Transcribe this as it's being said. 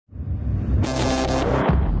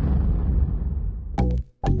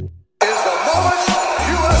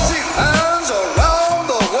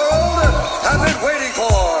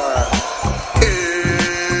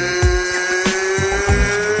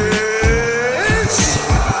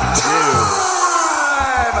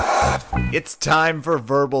It's time for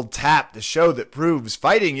Verbal Tap, the show that proves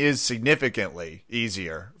fighting is significantly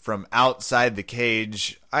easier from outside the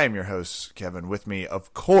cage. I am your host, Kevin. With me,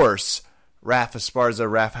 of course, Raph Esparza.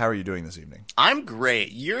 Raph, how are you doing this evening? I'm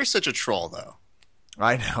great. You're such a troll, though.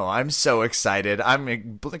 I know. I'm so excited. I'm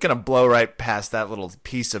going to blow right past that little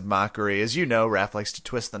piece of mockery. As you know, Raph likes to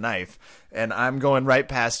twist the knife, and I'm going right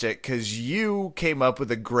past it because you came up with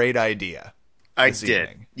a great idea. I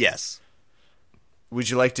did. Yes. Would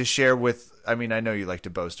you like to share with, I know you like to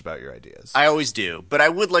boast about your ideas. I always do, but I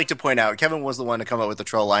would like to point out, Kevin was the one to come up with the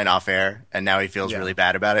troll line off air, and now he feels really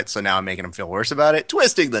bad about it, so now I'm making him feel worse about it.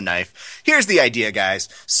 Twisting the knife. Here's the idea, guys.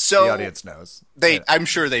 So the audience knows. I'm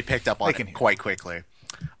sure they picked up on it quite quickly.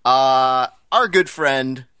 Our good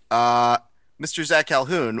friend, Mr. Zach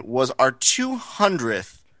Calhoun, was our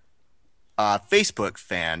 200th Facebook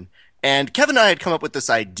fan, and Kevin and I had come up with this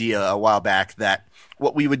idea a while back that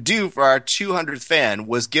what we would do for our 200th fan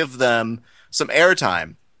was give them some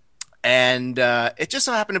airtime. And it just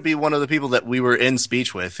so happened to be one of the people that we were in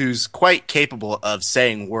speech with who's quite capable of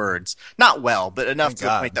saying words. Not well, but enough to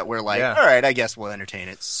the point that we're like, all right, I guess we'll entertain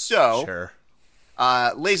it. So, sure.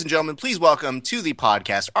 Ladies and gentlemen, please welcome to the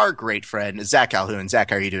podcast our great friend, Zach Calhoun. Zach,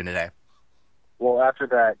 how are you doing today? Well, after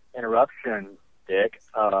that interruption, Dick,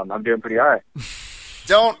 I'm doing pretty all right.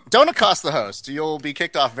 Don't accost the host. You'll be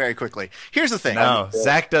kicked off very quickly. Here's the thing. No,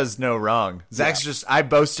 Zach does no wrong. Zach's I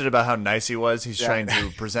boasted about how nice he was. He's trying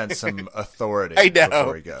to present some authority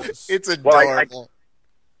before he goes. It's adorable. Well,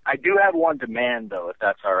 I do have one demand, though, if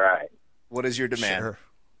that's all right. What is your demand? Sure.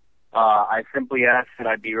 I simply ask that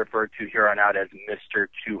I be referred to here on out as Mr.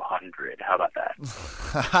 200. How about that?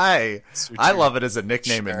 Hi. I love it as a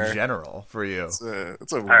nickname in general for you. It's a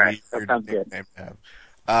all right, weird that sounds nickname good. to have.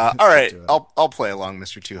 All right, I'll play along,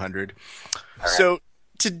 Mr. 200. Right. So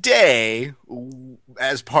today,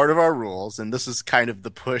 as part of our rules, and this is kind of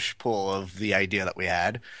the push-pull of the idea that we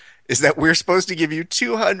had, is that we're supposed to give you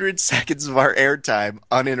 200 seconds of our airtime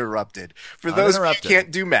uninterrupted. For those who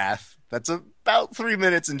can't do math, that's about 3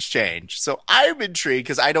 minutes and change. So I'm intrigued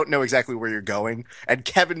because I don't know exactly where you're going, and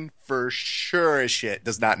Kevin, for sure as shit,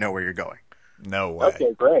 does not know where you're going. No way.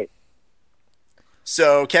 Okay, great.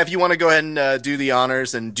 So, Kev, you want to go ahead and do the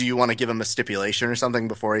honors, and do you want to give him a stipulation or something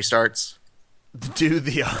before he starts? Do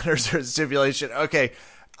the honors or stipulation? Okay,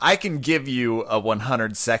 I can give you a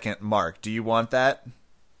 100-second mark. Do you want that?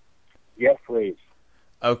 Yes, please.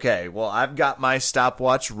 Okay, well, I've got my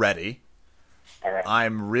stopwatch ready. All right.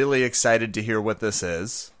 I'm really excited to hear what this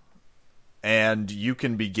is. And you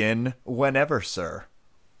can begin whenever, sir.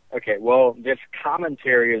 Okay, well, this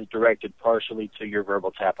commentary is directed partially to your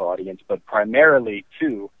Verbal Tap audience, but primarily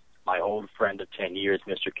to my old friend of 10 years,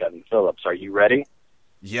 Mr. Kevin Phillips. Are you ready?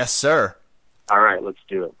 Yes, sir. All right, let's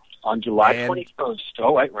do it. On July 21st.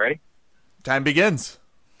 Oh, wait, ready? Time begins.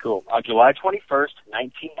 Cool. On July 21st,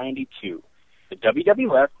 1992, the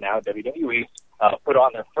WWF, now WWE, put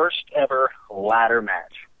on their first ever ladder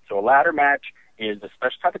match. So a ladder match is a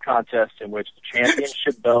special type of contest in which the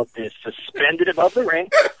championship belt is suspended above the ring.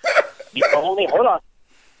 The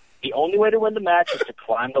only way to win the match is to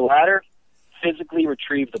climb the ladder, physically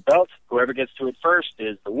retrieve the belt. Whoever gets to it first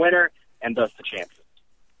is the winner, and thus the champion.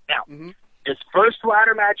 Now, this first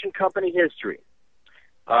ladder match in company history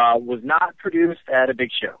was not produced at a big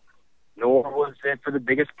show, nor was it for the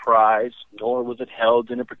biggest prize, nor was it held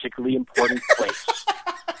in a particularly important place.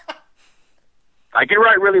 I get it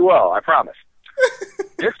right really well, I promise.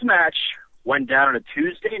 This match went down on a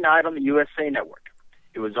Tuesday night on the USA Network.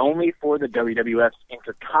 It was only for the WWF's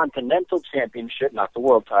Intercontinental Championship, not the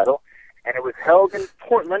world title, and it was held in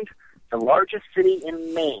Portland, the largest city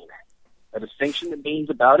in Maine, a distinction that means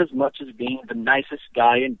about as much as being the nicest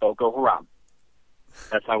guy in Boko Haram.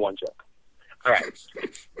 That's my one joke. All right.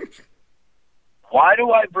 Why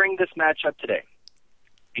do I bring this match up today?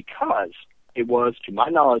 Because it was, to my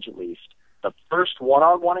knowledge at least, the first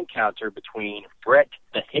one-on-one encounter between Bret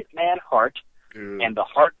the Hitman Hart and the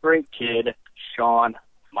Heartbreak Kid, Shawn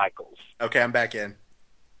Michaels. Okay, I'm back in.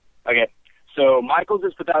 Okay, so Michaels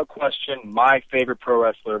is without question my favorite pro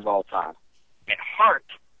wrestler of all time. And Hart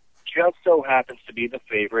just so happens to be the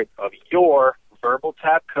favorite of your Verbal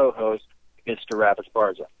Tap co-host, Mr. Raph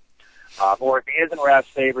Esparza. Or if he isn't Raph's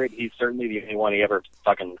favorite, he's certainly the only one he ever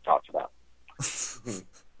fucking talks about.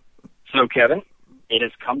 So, Kevin, it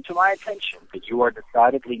has come to my attention that you are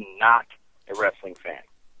decidedly not a wrestling fan.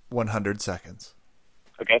 100 seconds.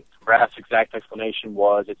 Okay? Raph's exact explanation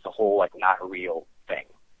was it's the whole, not real thing.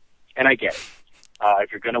 And I get it.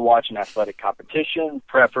 If you're going to watch an athletic competition,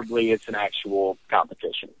 preferably it's an actual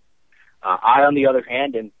competition. I, on the other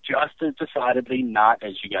hand, am just as decidedly not,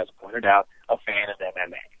 as you guys pointed out, a fan of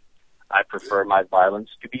MMA. I prefer my violence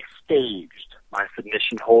to be staged, my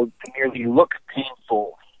submission hold to merely look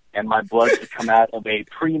painful, and my blood to come out of a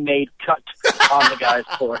pre-made cut on the guy's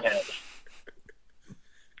forehead.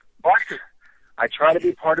 But I try to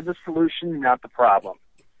be part of the solution, not the problem.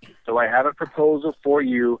 So I have a proposal for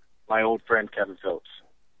you, my old friend Kevin Phillips.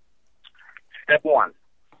 Step 1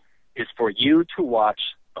 is for you to watch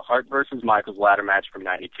the Hart versus Michaels ladder match from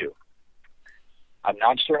 '92. I'm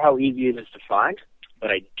not sure how easy it is to find,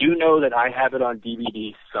 but I do know that I have it on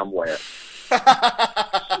DVD somewhere.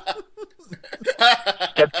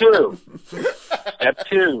 Step 2. Step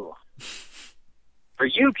 2. For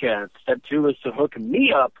you, Ken, step 2 is to hook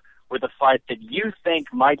me up with a fight that you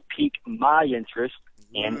think might pique my interest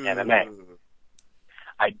in MMA.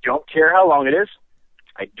 I don't care how long it is.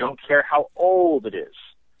 I don't care how old it is.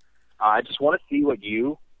 I just want to see what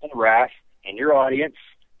you and Raph and your audience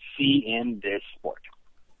see in this sport.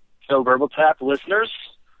 So, Verbal Tap listeners,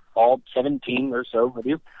 all 17 or so of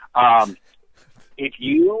you,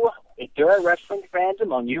 if there are wrestling fans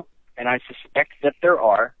among you, and I suspect that there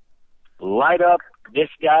are, light up this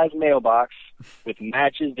guy's mailbox with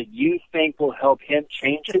matches that you think will help him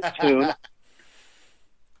change his tune.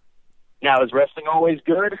 Now, is wrestling always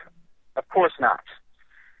good? Of course not.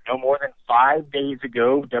 No more than 5 days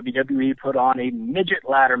ago, WWE put on a midget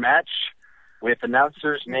ladder match with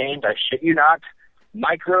announcers named, I shit you not,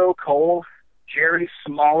 Micro Cole, Jerry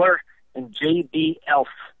Smaller, and JB Elf.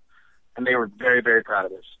 And they were very, very proud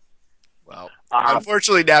of this. Wow.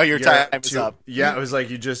 Unfortunately, now your time is up. Yeah, it was like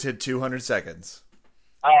you just hit 200 seconds.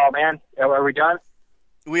 Oh, man. Are we done?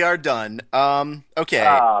 We are done. Okay.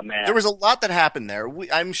 Oh, man. There was a lot that happened there.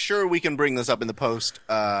 I'm sure we can bring this up in the post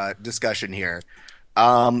discussion here.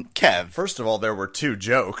 Kev. First of all, there were 2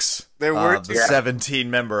 jokes. There were the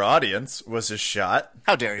 17-member audience was a shot.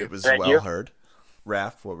 How dare you? It was well heard.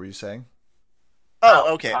 Raph, what were you saying?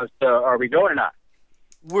 Oh, okay. So are we going or not?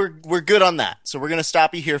 We're good on that. So we're going to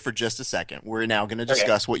stop you here for just a second. We're now going to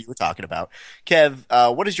discuss what you were talking about.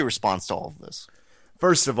 Kev, what is your response to all of this?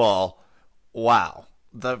 First of all, wow.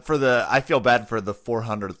 I feel bad for the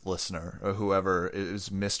 400th listener or whoever is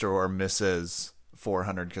Mr. or Mrs.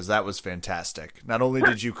 400 because that was fantastic. Not only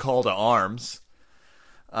did you call to arms,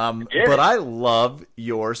 but I love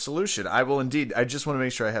your solution. I will indeed. I just want to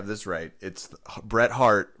make sure I have this right. It's Bret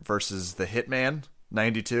Hart versus the Hitman,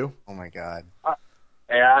 92. Oh my God.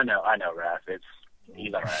 Yeah, I know, Raph.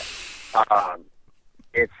 He's all right.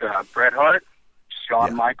 It's Bret Hart,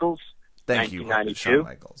 Shawn Michaels, Thank you, 1992. Shawn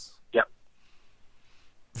Michaels. Yep.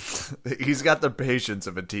 He's got the patience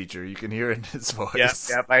of a teacher. You can hear it in his voice.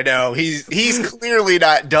 Yep, I know. He's clearly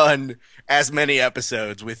not done as many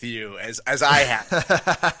episodes with you as I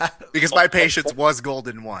have. Because my patience was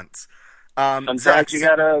golden once. Sometimes you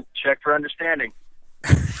gotta check for understanding.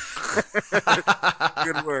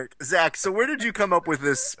 Good work. Zach, so where did you come up with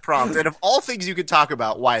this prompt? And of all things you could talk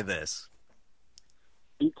about, why this?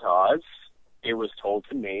 Because it was told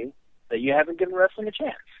to me that you haven't given wrestling a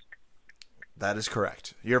chance. That is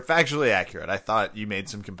correct. You're factually accurate. I thought you made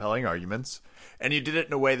some compelling arguments, and you did it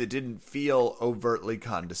in a way that didn't feel overtly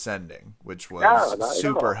condescending, which was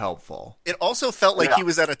super helpful. It also felt like he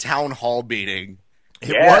was at a town hall meeting.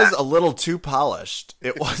 It was a little too polished.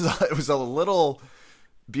 It was a little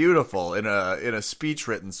beautiful in a speech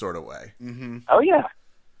written sort of way. Mm-hmm. Oh yeah,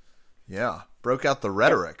 yeah. Broke out the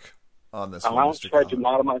rhetoric on this. I tried to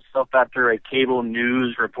model myself after a cable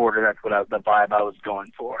news reporter. That's what the vibe I was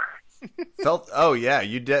going for. Oh yeah,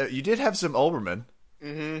 you did have some Olbermann.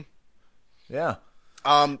 Mm-hmm. Yeah.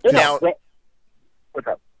 Now, what's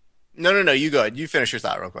up? No. You go ahead. You finish your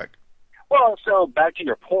thought real quick. Well, so back to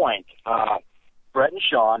your point, Bret and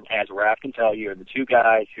Shawn, as Raph can tell you, are the 2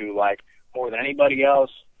 guys who, like, more than anybody else,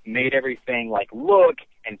 made everything like look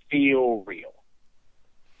and feel real.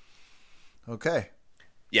 Okay.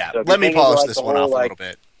 Yeah. So let me polish this one off a little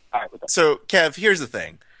bit. All right. So, Kev, here's the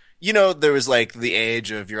thing. You know, there was like the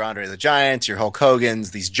age of your Andre the Giants, your Hulk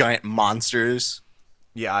Hogan's, these giant monsters.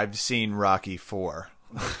 Yeah, I've seen Rocky 4.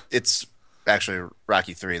 It's actually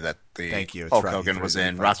Rocky 3 that the Hulk Hogan was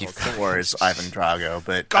in. Rocky 4 is Ivan Drago,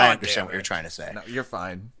 but I understand what you're trying to say. No, you're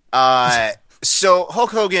fine. So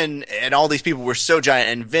Hulk Hogan and all these people were so giant,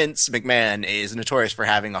 and Vince McMahon is notorious for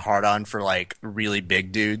having a hard-on for like really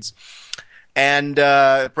big dudes. And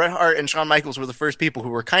Bret Hart and Shawn Michaels were the first people who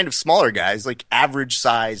were kind of smaller guys, like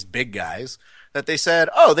average-sized big guys, that they said,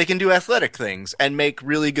 oh, they can do athletic things and make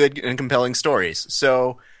really good and compelling stories.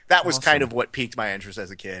 So that was kind of what piqued my interest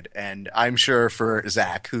as a kid. And I'm sure for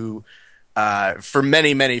Zach, who for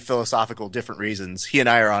many, many philosophical different reasons, he and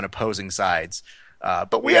I are on opposing sides.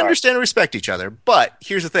 But we understand and respect each other. But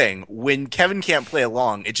here's the thing. When Kevin can't play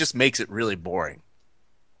along, it just makes it really boring.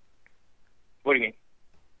 What do you mean?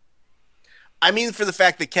 I mean, for the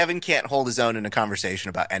fact that Kevin can't hold his own in a conversation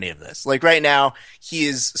about any of this. Like right now, he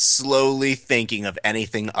is slowly thinking of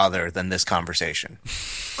anything other than this conversation.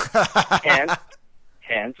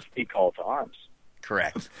 Hence the call to arms.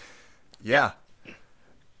 Correct. Yeah.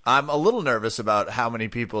 I'm a little nervous about how many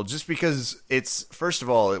people, just because it's, first of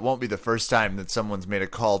all, it won't be the first time that someone's made a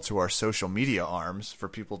call to our social media arms for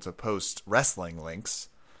people to post wrestling links.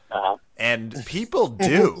 And people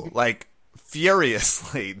do, like,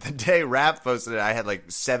 furiously. The day Raph posted it, I had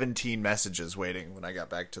like 17 messages waiting when I got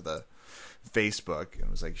back to the Facebook,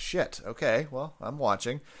 and was like, shit, okay, well, I'm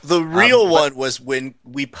watching. The real one was when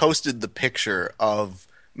we posted the picture of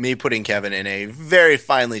me putting Kevin in a very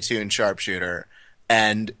finely tuned sharpshooter,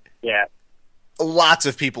 and lots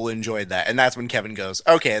of people enjoyed that. And that's when Kevin goes,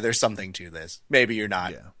 okay, there's something to this. Maybe you're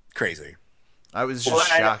not crazy. I was just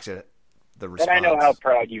shocked at the response. And I know how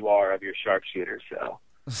proud you are of your sharpshooter, so.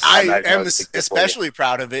 I am especially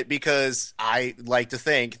proud of it because I like to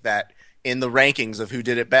think that in the rankings of who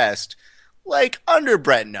did it best, like under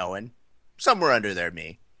Brett and Owen, somewhere under there,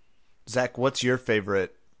 me. Zach, what's your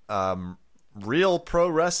favorite real pro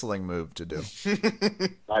wrestling move to do?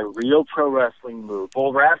 My real pro wrestling move.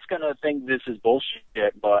 Well, Raph's going to think this is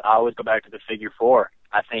bullshit, but I always go back to the figure four.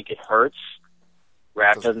 I think it hurts.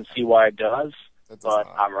 Raph doesn't see why it does, but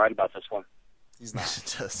I'm right about this one. He's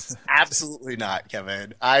not. Absolutely not,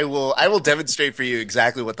 Kevin. I will demonstrate for you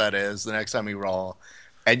exactly what that is the next time we roll,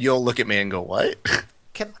 and you'll look at me and go, what?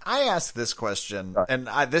 Can I ask this question? And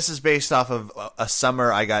this is based off of a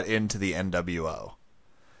summer I got into the NWO.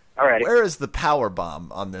 All right. Where is the power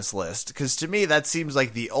bomb on this list? Because to me, that seems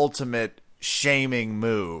like the ultimate shaming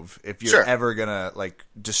move if you're ever going to like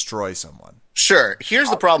destroy someone. Sure. Here's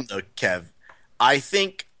the problem, though, Kev. I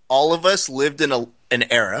think all of us lived in an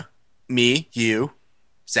era, me, you,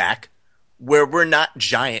 Zach, where we're not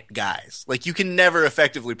giant guys. Like, you can never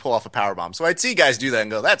effectively pull off a power bomb. So I'd see guys do that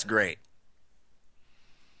and go, that's great.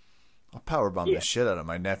 I'll power bomb the shit out of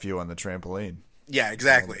my nephew on the trampoline. Yeah,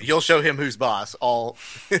 exactly. You'll show him who's boss, all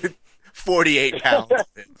 48 pounds.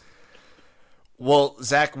 Well,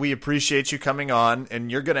 Zach, we appreciate you coming on,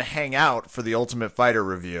 and you're going to hang out for the Ultimate Fighter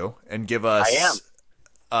review and give us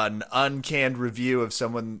an uncanned review of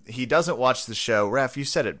someone. He doesn't watch the show. Raph, you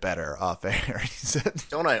said it better off air. He said,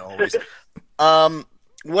 don't I always?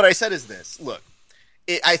 What I said is this. Look,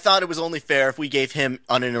 I thought it was only fair if we gave him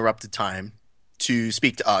uninterrupted time to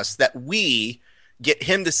speak to us, that we get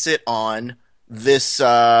him to sit on this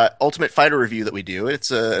Ultimate Fighter review that we do. It's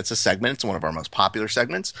a segment. It's one of our most popular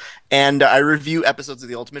segments. And I review episodes of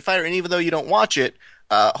The Ultimate Fighter. And even though you don't watch it,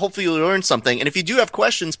 hopefully you'll learn something. And if you do have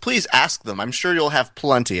questions, please ask them. I'm sure you'll have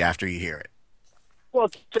plenty after you hear it. Well,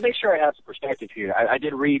 to make sure I have some perspective here, I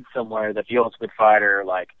did read somewhere that The Ultimate Fighter,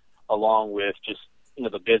 like, along with just,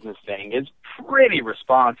 the business thing, is pretty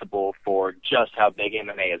responsible for just how big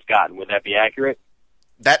MMA has gotten. Would that be accurate?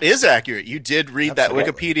 That is accurate. You did read that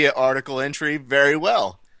Wikipedia article entry very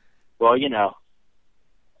well. Well,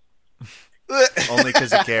 Only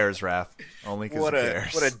because he cares, Raph. Only because he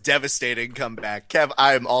cares. What a devastating comeback. Kev,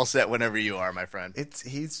 I am all set whenever you are, my friend.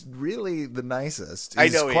 He's really the nicest. I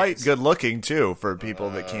know he's quite good looking, too, for people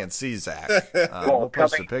that can't see Zach. Well, we'll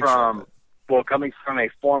post a picture of it. Well, coming from a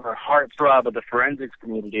former heartthrob of the forensics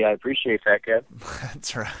community, I appreciate that, Kev.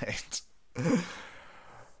 That's right.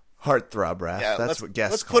 Heartthrob, Raph. Yeah, that's what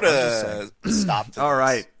guests call it. Let's put a stop to this. All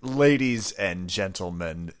right, ladies and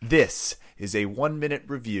gentlemen, this is a 1-minute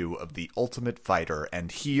review of The Ultimate Fighter,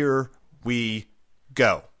 and here we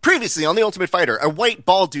go. Previously on The Ultimate Fighter, a white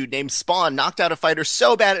bald dude named Spawn knocked out a fighter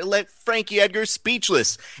so bad it left Frankie Edgar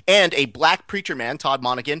speechless. And a black preacher man, Todd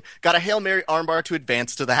Monaghan, got a Hail Mary armbar to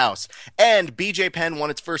advance to the house. And BJ Penn won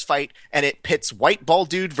its first fight, and it pits white bald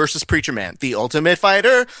dude versus preacher man. The Ultimate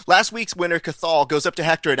Fighter. Last week's winner, Cathal, goes up to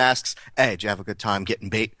Hector and asks, hey, did you have a good time getting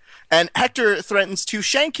bait? And Hector threatens to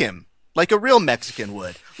shank him, like a real Mexican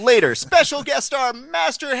would. Later, special guest star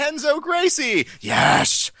Master Henzo Gracie.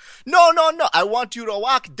 Yes. No. I want you to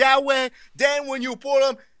walk that way. Then when you pull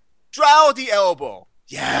him, draw out the elbow.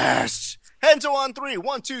 Yes. Henzo on 3.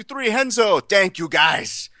 1, 2, 3. Henzo. Thank you,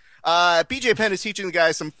 guys. BJ Penn is teaching the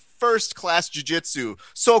guys some first-class jiu-jitsu.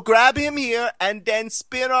 So grab him here and then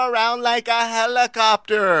spin around like a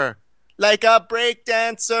helicopter. Like a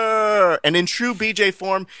breakdancer. And in true BJ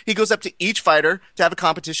form, he goes up to each fighter to have a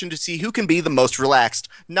competition to see who can be the most relaxed.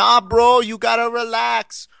 Nah, bro, you gotta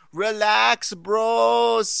relax. Relax,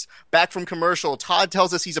 bros. Back from commercial, Todd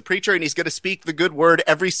tells us he's a preacher and he's going to speak the good word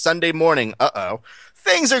every Sunday morning. Uh-oh.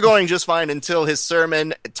 Things are going just fine until his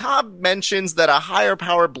sermon. Todd mentions that a higher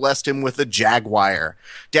power blessed him with a jaguar.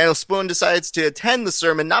 Daniel Spoon decides to attend the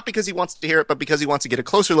sermon, not because he wants to hear it, but because he wants to get a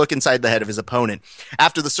closer look inside the head of his opponent.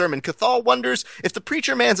 After the sermon, Cathal wonders if the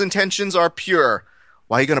preacher man's intentions are pure.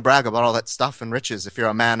 Why are you going to brag about all that stuff and riches if you're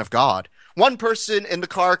a man of God? One person in the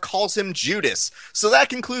car calls him Judas. So that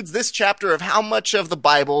concludes this chapter of how much of the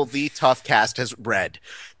Bible the Tough Cast has read.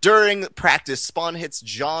 During practice, Spawn hits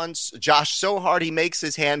Josh so hard he makes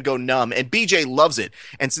his hand go numb, and BJ loves it.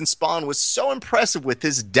 And since Spawn was so impressive with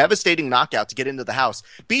his devastating knockout to get into the house,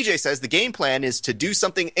 BJ says the game plan is to do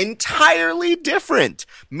something entirely different.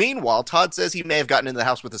 Meanwhile, Todd says he may have gotten into the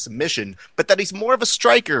house with a submission, but that he's more of a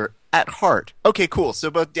striker at heart. Okay, cool. So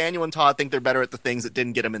both Daniel and Todd think they're better at the things that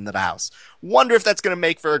didn't get him into the house. Wonder if that's going to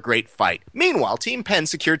make for a great fight. Meanwhile, Team Penn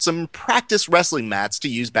secured some practice wrestling mats to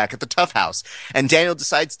use back at the Tough House, and Daniel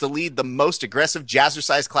decides to lead the most aggressive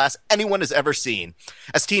jazzercise class anyone has ever seen.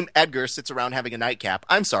 As Team Edgar sits around having a nightcap,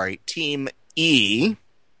 Team E,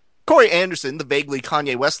 Corey Anderson, the vaguely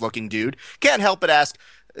Kanye West-looking dude, can't help but ask,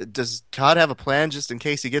 does Todd have a plan just in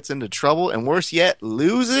case he gets into trouble and worse yet,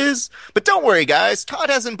 loses? But don't worry, guys. Todd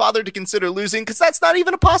hasn't bothered to consider losing because that's not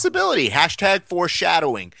even a possibility. Hashtag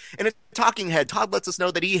foreshadowing. In a talking head, Todd lets us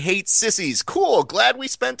know that he hates sissies. Cool. Glad we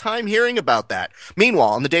spent time hearing about that.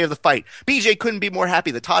 Meanwhile, on the day of the fight, BJ couldn't be more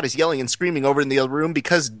happy that Todd is yelling and screaming over in the other room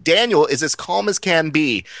because Daniel is as calm as can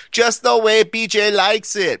be. Just the way BJ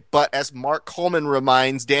likes it. But as Mark Coleman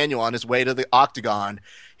reminds Daniel on his way to the octagon,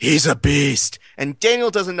 he's a beast. And Daniel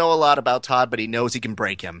doesn't know a lot about Todd, but he knows he can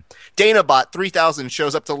break him. DanaBot 3000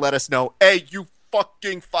 shows up to let us know, hey, you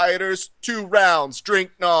fucking fighters, 2 rounds, drink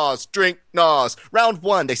nos. Round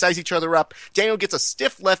 1, they size each other up. Daniel gets a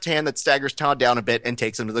stiff left hand that staggers Todd down a bit and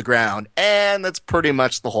takes him to the ground. And that's pretty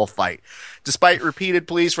much the whole fight. Despite repeated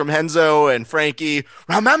pleas from Henzo and Frankie,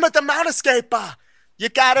 remember the Mount Escaper! You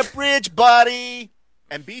got a bridge, buddy!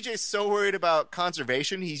 And BJ's so worried about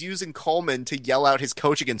conservation, he's using Coleman to yell out his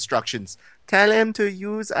coaching instructions. Tell him to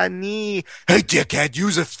use a knee. Hey, dickhead,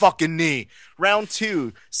 use a fucking knee. Round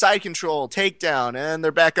 2, side control, takedown, and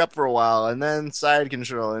they're back up for a while, and then side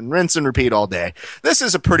control, and rinse and repeat all day. This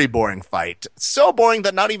is a pretty boring fight. So boring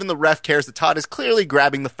that not even the ref cares that Todd is clearly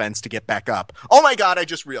grabbing the fence to get back up. Oh my god, I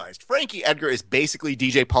just realized. Frankie Edgar is basically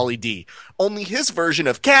DJ Pauly D. Only his version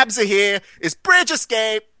of Cabs are here is Bridge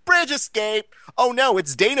Escape. Bridge Escape! Oh no,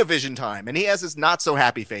 it's Dana Vision time, and he has his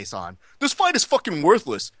not-so-happy face on. This fight is fucking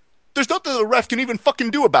worthless. There's nothing the ref can even fucking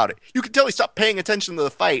do about it. You can tell he stopped paying attention to the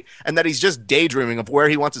fight, and that he's just daydreaming of where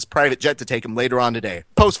he wants his private jet to take him later on today.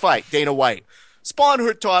 Post-fight, Dana White. Spawn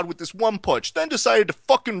hurt Todd with this one punch, then decided to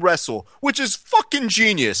fucking wrestle, which is fucking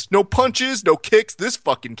genius. No punches, no kicks, this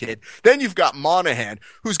fucking kid. Then you've got Monahan,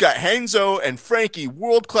 who's got Henzo and Frankie,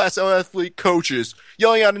 world-class athlete coaches,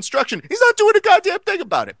 yelling out instruction. He's not doing a goddamn thing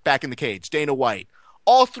about it. Back in the cage, Dana White.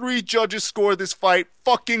 All 3 judges score this fight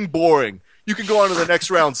fucking boring. You can go on to the next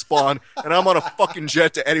round, Spawn, and I'm on a fucking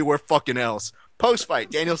jet to anywhere fucking else. Post-fight,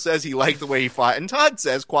 Daniel says he liked the way he fought, and Todd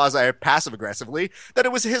says, quasi-passive-aggressively, that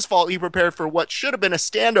it was his fault he prepared for what should have been a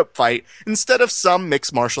stand-up fight instead of some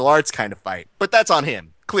mixed martial arts kind of fight. But that's on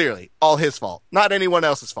him. Clearly. All his fault. Not anyone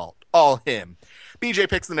else's fault. All him. BJ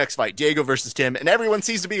picks the next fight, Diego versus Tim, and everyone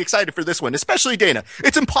seems to be excited for this one, especially Dana.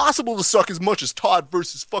 It's impossible to suck as much as Todd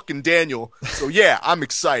versus fucking Daniel. So yeah, I'm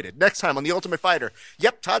excited. Next time on The Ultimate Fighter.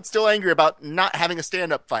 Yep, Todd's still angry about not having a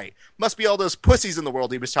stand-up fight. Must be all those pussies in the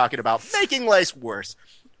world he was talking about, making life worse.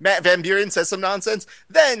 Matt Van Buren says some nonsense.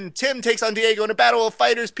 Then Tim takes on Diego in a battle of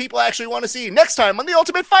fighters people actually want to see. Next time on The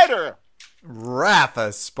Ultimate Fighter. Rafa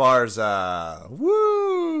Esparza.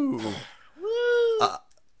 Woo! Woo!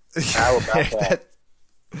 How about that?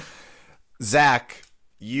 Zach,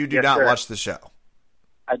 you do Yes, not sir. watch the show.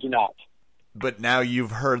 I do not. But now you've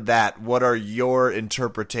heard that. What are your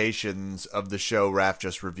interpretations of the show Raph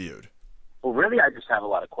just reviewed? Well, really, I just have a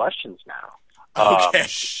lot of questions now. Okay.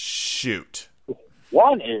 Shoot.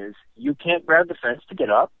 One is, you can't grab the fence to get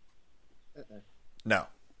up. No.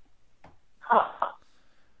 Huh.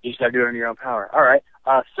 You just got to do it on your own power. All right.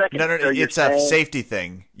 Second, No, so you're it's a saying- safety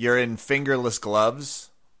thing. You're in fingerless gloves,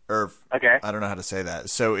 or Okay. I don't know how to say that.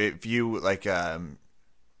 So if you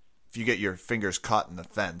if you get your fingers caught in the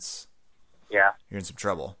fence, Yeah. you're in some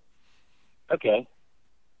trouble. Okay.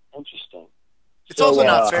 Interesting. It's also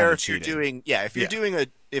not it's fair kinda if you're cheating.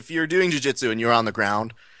 if you're doing jiu-jitsu and you're on the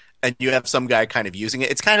ground and you have some guy kind of using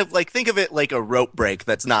it. It's kind of like, think of it like a rope break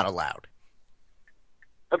that's not allowed.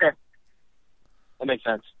 Okay. That makes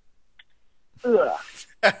sense. Ugh.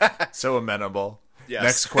 So amenable. Yes.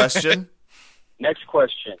 Next question. Next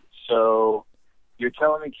question. So, you're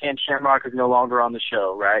telling me Ken Shamrock is no longer on the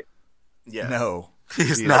show, right? Yeah. No.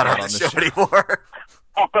 He's not on the show anymore.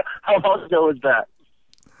 How long ago was that?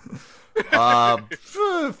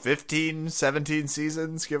 15, 17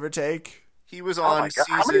 seasons, give or take. He was on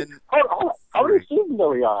season... How many seasons are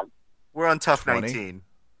we on? We're on Tough 20. 19.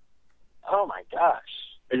 Oh, my gosh.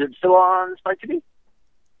 Is it still on Spike TV?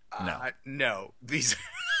 No. These...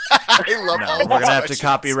 I love all we're going to have to questions.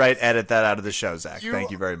 copyright edit that out of the show, Zach.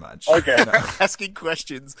 Thank you very much. Okay. Asking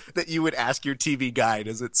questions that you would ask your TV guide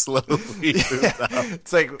as it slowly moves up.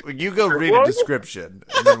 It's like, you go read a description,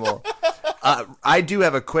 and then we'll... I do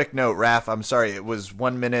have a quick note, Raph. I'm sorry. It was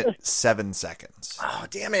 1 minute, 7 seconds. Oh,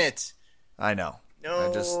 damn it. I know.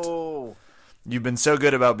 No. You've been so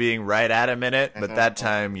good about being right at a minute, but that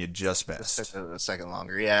time you just missed. A second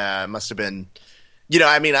longer. Yeah, it must have been... You know,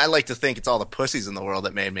 I mean, I like to think it's all the pussies in the world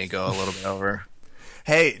that made me go a little bit over.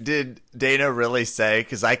 Hey, did Dana really say,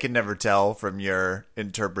 because I can never tell from your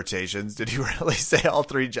interpretations, did he really say all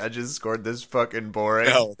three judges scored this fucking boring?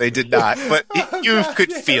 No, they did not, but you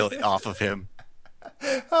could feel it off of him.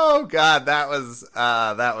 Oh, God, that was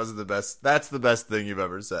the best. That's the best thing you've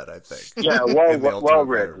ever said, I think. Yeah, well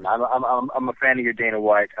written. I'm a fan of your Dana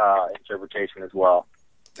White interpretation as well.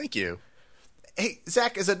 Thank you. Hey,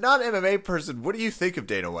 Zach, as a non-MMA person, what do you think of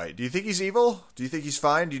Dana White? Do you think he's evil? Do you think he's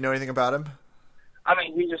fine? Do you know anything about him? I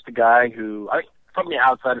mean, he's just a guy who, from the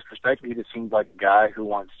outsider's perspective, he just seems like a guy who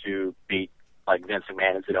wants to beat like Vince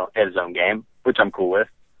McMahon at his own game, which I'm cool with.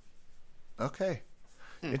 Okay,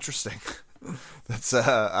 interesting. That's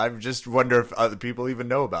I just wonder if other people even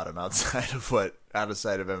know about him outside of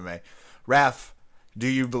MMA. Raph, do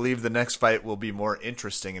you believe the next fight will be more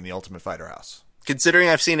interesting in the Ultimate Fighter House? Considering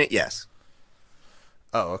I've seen it, yes.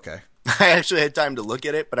 Oh, okay. I actually had time to look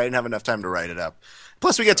at it, but I didn't have enough time to write it up.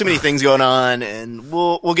 Plus, we got too many things going on, and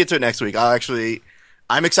we'll get to it next week.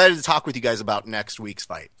 I'm excited to talk with you guys about next week's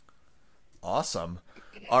fight. Awesome.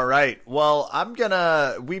 All right. Well,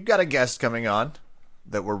 we've got a guest coming on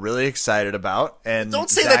that we're really excited about. And don't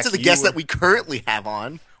say Zach, that to the guest that we currently have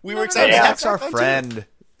on. We were excited. Zach's our friend.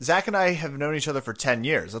 Zach and I have known each other for 10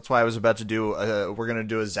 years. That's why I was about to do. We're going to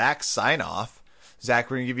do a Zach sign off.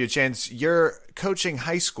 Zach, we're going to give you a chance. You're coaching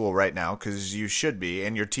high school right now, because you should be,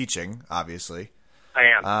 and you're teaching, obviously. I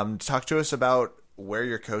am. Talk to us about where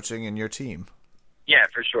you're coaching and your team. Yeah,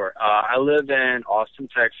 for sure. I live in Austin,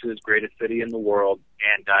 Texas, greatest city in the world,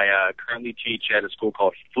 and I currently teach at a school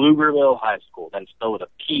called Pflugerville High School. That's spelled with a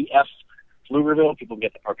P-F, Pflugerville. People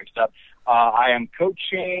get the perfect stuff. I am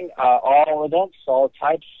coaching all events, all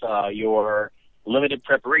types, your limited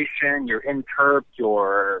preparation, your in-perp,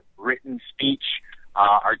 your written speech.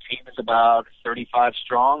 Our team is about 35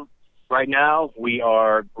 strong right now. We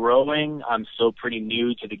are growing. I'm still pretty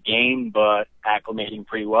new to the game, but acclimating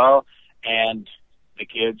pretty well. And the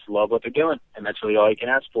kids love what they're doing, and that's really all you can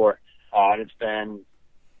ask for. And it's been,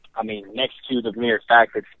 next to the mere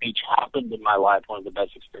fact that speech happened in my life, one of the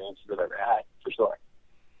best experiences I've ever had, for sure.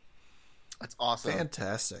 That's awesome.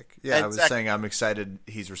 Fantastic. Yeah, and I was saying I'm excited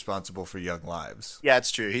he's responsible for young lives. Yeah,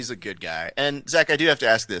 it's true. He's a good guy. And, Zach, I do have to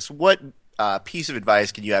ask this. What piece of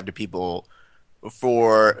advice can you have to people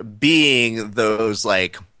for being those,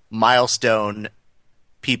 milestone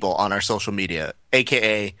people on our social media,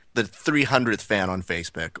 a.k.a. the 300th fan on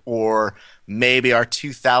Facebook, or maybe our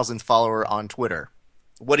 2,000th follower on Twitter?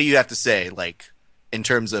 What do you have to say, in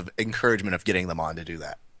terms of encouragement of getting them on to do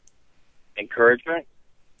that? Encouragement?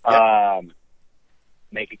 Yep.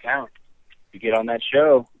 Make it count. You get on that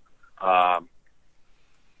show,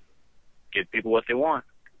 give people what they want.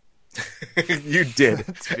 You did.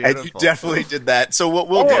 And you definitely did that. So what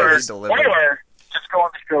we'll do is just go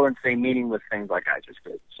on the show and say meaningless things like I just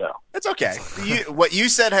did. So it's okay. What you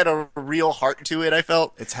said had a real heart to it, I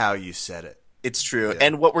felt. It's how you said it. It's true. Yeah.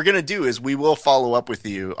 And what we're going to do is we will follow up with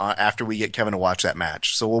you after we get Kevin to watch that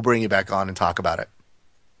match. So we'll bring you back on and talk about it.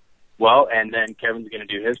 Well, and then Kevin's going to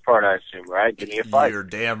do his part, I assume, right? Give me a fight. You're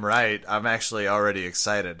damn right. I'm actually already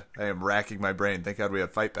excited. I am racking my brain. Thank God we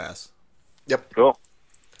have Fight Pass. Yep. Cool.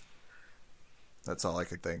 That's all I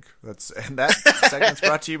could think. That segment's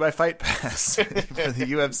brought to you by Fight Pass for the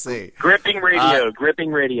UFC. Gripping radio. Oh,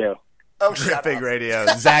 Gripping radio.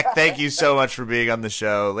 Zach, thank you so much for being on the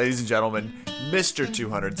show. Ladies and gentlemen, Mr.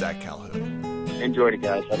 200 Zach Calhoun. Enjoyed it,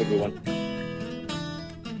 guys. Have a good one.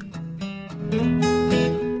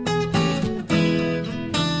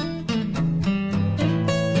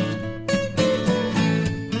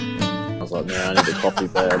 I was like, man, I need a coffee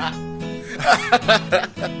bag.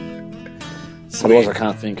 Otherwise, I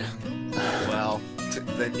can't think. Well,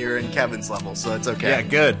 then you're in Kevin's level, so it's okay. Yeah,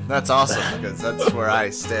 good. That's awesome, because that's where I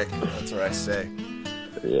stick. That's where I stay.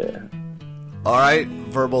 Yeah. All right,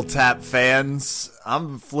 Verbal Tap fans,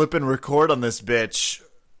 I'm flipping record on this bitch.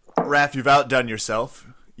 Raph, you've outdone yourself.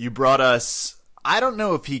 You brought us, I don't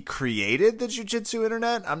know if he created the jiu-jitsu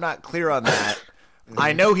internet. I'm not clear on that.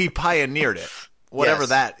 I know he pioneered it, whatever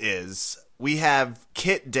that is. We have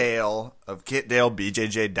Kit Dale of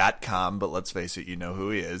KitDaleBJJ.com, but let's face it, you know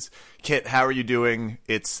who he is. Kit, how are you doing?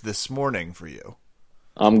 It's this morning for you.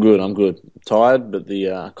 I'm good. Tired, but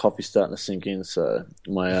the coffee's starting to sink in, so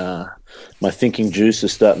my thinking juice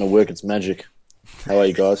is starting to work its magic. How are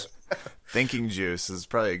you guys? Thinking juice is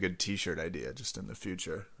probably a good T-shirt idea just in the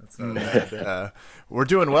future. That's not bad. We're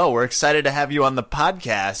doing well. We're excited to have you on the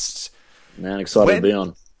podcast. Man, excited to be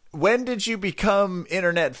on. When did you become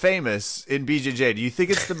internet famous in BJJ? Do you think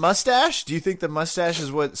it's the mustache? Do you think the mustache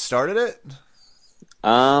is what started it?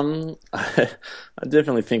 I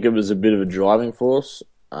definitely think it was a bit of a driving force.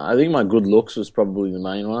 I think my good looks was probably the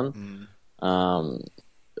main one.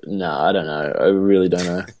 No, I don't know. I really don't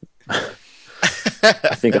know.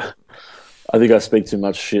 I think I speak too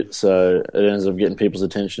much shit, so it ends up getting people's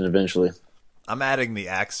attention eventually. I'm adding the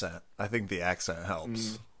accent. I think the accent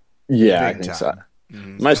helps. Yeah, I think so.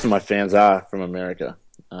 Most of my fans are from America.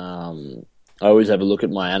 I always have a look at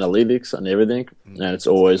my analytics and everything, and it's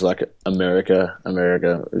always like America,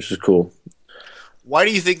 which is cool. Why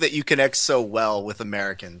do you think that you connect so well with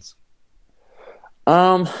Americans?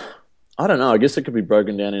 I don't know. I guess it could be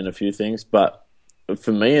broken down in a few things, but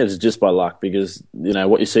for me, it's just by luck because, you know,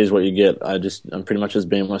 what you see is what you get. I'm pretty much just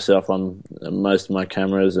being myself on most of my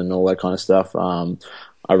cameras and all that kind of stuff.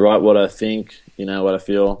 I write what I think, you know, what I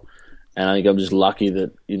feel, and I think I'm just lucky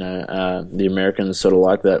that, you know, the Americans sort of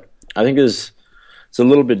like that. I think it's a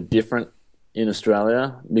little bit different in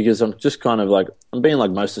Australia because I'm just kind of like, I'm being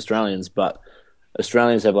like most Australians, but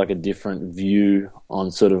Australians have like a different view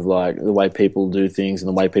on sort of like the way people do things and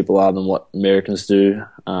the way people are than what Americans do.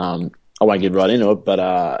 I won't get right into it, but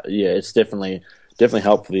yeah, it's definitely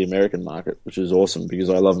helped for the American market, which is awesome because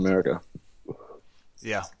I love America.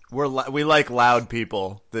 Yeah, we like loud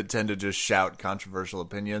people that tend to just shout controversial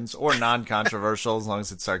opinions or non-controversial as long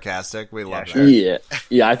as it's sarcastic. We love that.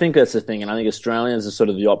 Yeah, I think that's the thing, and I think Australians are sort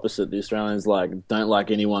of the opposite. The Australians don't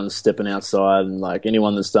like anyone stepping outside, and like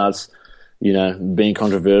anyone that starts, you know, being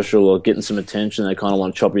controversial or getting some attention, they kind of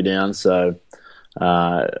want to chop you down. So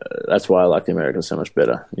that's why I like the Americans so much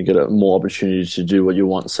better. You get more opportunity to do what you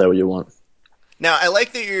want and say what you want. Now, I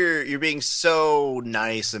like that you're being so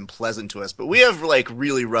nice and pleasant to us, but we have like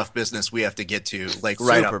really rough business we have to get to, like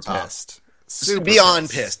right up top. Super beyond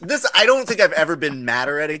pissed. This I don't think I've ever been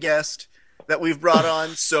madder at a guest that we've brought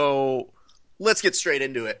on. So let's get straight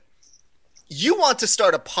into it. You want to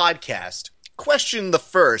start a podcast? Question the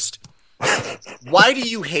first: why do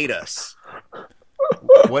you hate us?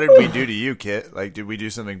 What did we do to you, Kit? Like, did we do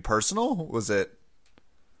something personal? Was it?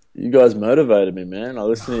 You guys motivated me, man. I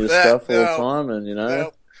listen to your stuff all the time, and, you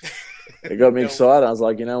know, it got me excited. I was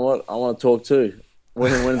like, you know what? I want to talk too.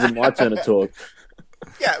 When's it my turn to talk?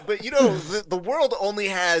 Yeah, but, you know, the world only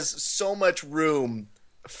has so much room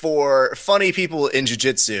for funny people in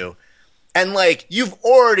jiu-jitsu. And, like, you've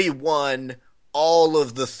already won all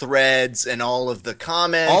of the threads and all of the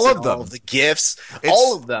comments, all of the GIFs,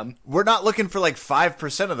 all of them. We're not looking for, like,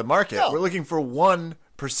 5% of the market. No. We're looking for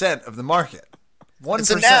 1% of the market. 1%.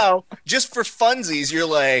 So now, just for funsies, you're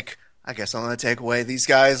like, I guess I'm going to take away these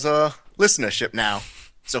guys' listenership now.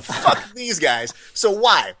 So fuck these guys. So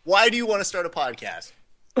why? Why do you want to start a podcast?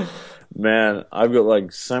 Man, I've got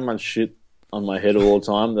like so much shit on my head all the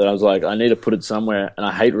time that I was like, I need to put it somewhere. And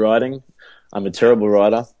I hate writing. I'm a terrible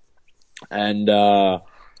writer. And I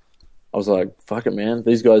was like, fuck it, man.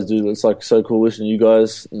 These guys do. It's like so cool listening to you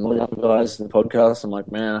guys and all the other guys in the podcast. I'm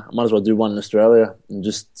like, man, I might as well do one in Australia and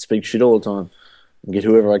just speak shit all the time. And get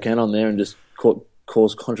whoever I can on there and just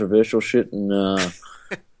cause controversial shit and,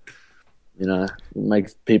 you know, make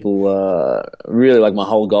people really like my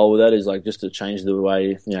whole goal with that is like just to change the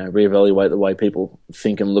way, you know, reevaluate the way people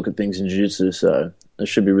think and look at things in jiu-jitsu. So it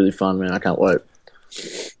should be really fun, man. I can't wait.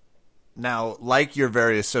 Now, like your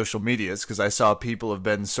various social medias, because I saw people have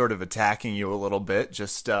been sort of attacking you a little bit,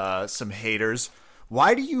 just some haters.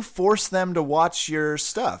 Why do you force them to watch your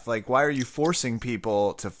stuff? Like, why are you forcing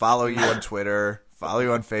people to follow you on Twitter, follow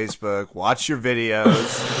you on Facebook, watch your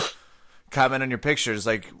videos, comment on your pictures?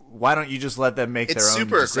 Like, why don't you just let them make their own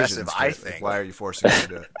decisions? It's super aggressive, I think. Like, why are you forcing them to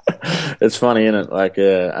do it? It's funny, isn't it? Like,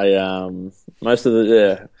 I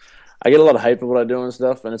get a lot of hate for what I do and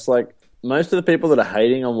stuff, and it's like, most of the people that are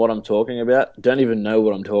hating on what I'm talking about don't even know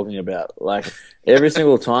what I'm talking about. Like, every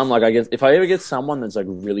single time, like, if I ever get someone that's like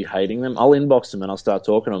really hating them, I'll inbox them and I'll start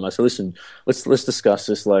talking to them. I say, listen, let's discuss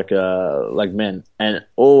this like men. And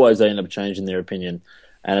always they end up changing their opinion.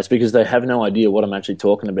 And it's because they have no idea what I'm actually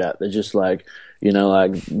talking about. They're just like,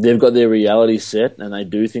 like they've got their reality set and they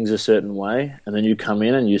do things a certain way. And then you come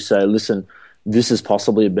in and you say, listen, this is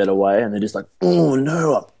possibly a better way. And they're just like, oh,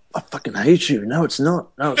 no, I fucking hate you. No, it's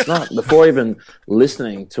not. No, it's not. Before even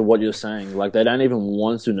listening to what you're saying, like they don't even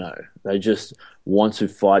want to know. They just want to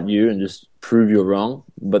fight you and just prove you're wrong.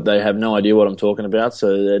 But they have no idea what I'm talking about,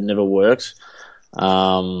 so it never works.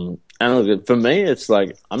 And look, for me, it's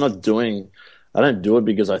like I don't do it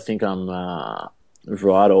because I think I'm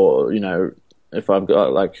right or, if I've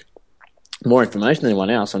got like more information than anyone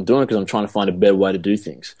else. I'm doing it because I'm trying to find a better way to do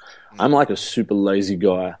things. I'm like a super lazy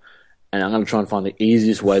guy, and I'm going to try and find the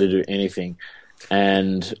easiest way to do anything.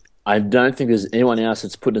 And I don't think there's anyone else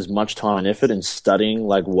that's put as much time and effort in studying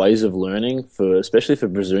like ways of learning especially for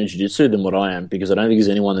Brazilian Jiu-Jitsu than what I am, because I don't think there's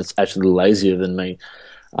anyone that's actually lazier than me.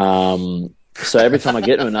 So every time I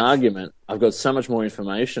get into an argument, I've got so much more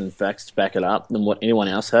information, facts to back it up than what anyone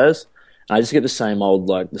else has. And I just get the same old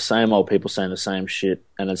people saying the same shit.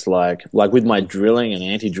 And it's like with my drilling and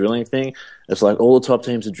anti-drilling thing, it's like all the top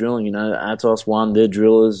teams are drilling, Atos won, they're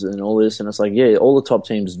drillers and all this. And it's like, yeah, all the top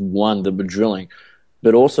teams won that were drilling,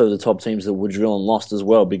 but also the top teams that were drilling lost as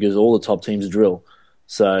well, because all the top teams drill.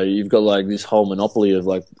 So you've got like this whole monopoly of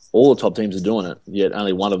like all the top teams are doing it, yet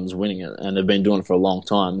only one of them's winning it, and they've been doing it for a long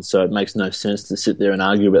time. So it makes no sense to sit there and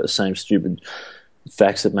argue about the same stupid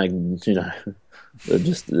facts that make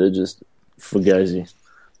they're just fugazi.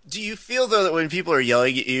 Do you feel though that when people are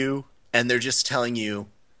yelling at you and they're just telling you,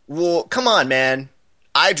 "Well, come on, man,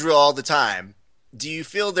 I drill all the time," do you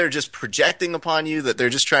feel they're just projecting upon you, that they're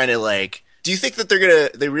just trying to like? Do you think that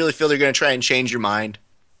they really feel they're gonna try and change your mind?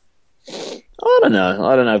 I don't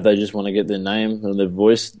know if they just want to get their name or their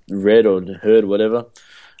voice read or heard, whatever,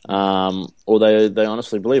 or they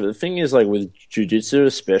honestly believe it. The thing is, like with jiu-jitsu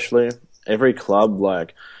especially, every club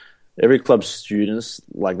students,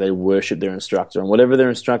 like they worship their instructor, and whatever their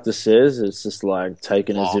instructor says, it's just like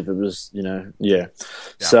taken as if it was, yeah.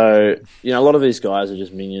 So, a lot of these guys are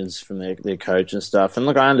just minions from their coach and stuff. And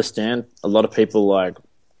look, I understand a lot of people, like,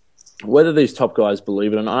 whether these top guys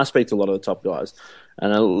believe it or not. I speak to a lot of the top guys,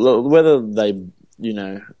 and whether they,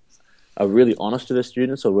 are really honest to their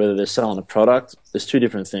students or whether they're selling a product, there's two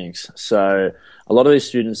different things. So a lot of these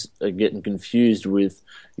students are getting confused with,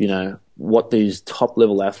 what these top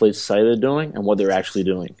level athletes say they're doing and what they're actually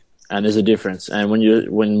doing. And there's a difference. And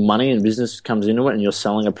when money and business comes into it and you're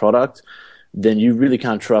selling a product, then you really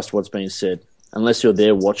can't trust what's being said unless you're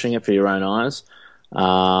there watching it for your own eyes.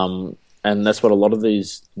 And that's what a lot of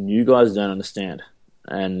these new guys don't understand.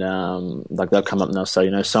 And like they'll come up and they'll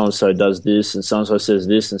say, so-and-so does this and so-and-so says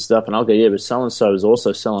this and stuff. And I'll go, yeah, but so-and-so is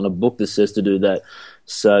also selling a book that says to do that.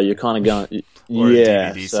 So you're kind of going,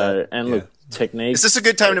 yeah. So, and look, technique. Is this a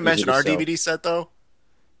good time to mention our DVD set, though?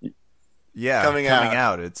 Yeah, coming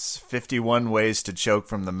out. It's 51 Ways to Choke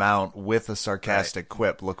from the Mount with a sarcastic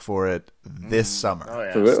quip. Look for it this summer. Oh,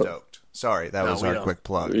 yeah. For stoked. Sorry, that was our quick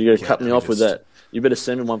plug. You're going to cut me off with that. You better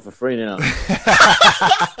send me one for free now.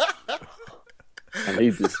 I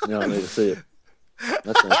need this. No, I need to see it.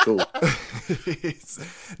 That's not cool.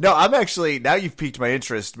 No, I'm actually, now you've piqued my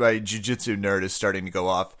interest. My jiu-jitsu nerd is starting to go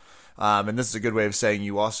off. And this is a good way of saying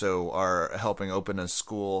you also are helping open a new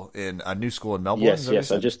school in Melbourne.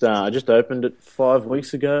 Yes. I just opened it 5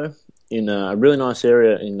 weeks ago in a really nice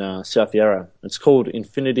area in South Yarra. It's called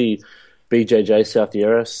Infinity BJJ South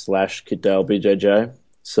Yarra / Kitdale BJJ.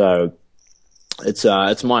 So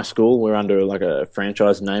it's my school. We're under like a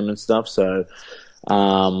franchise name and stuff. So,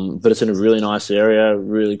 but it's in a really nice area,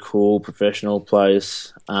 really cool, professional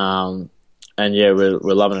place. And yeah, we're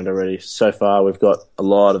loving it already. So far, we've got a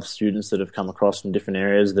lot of students that have come across from different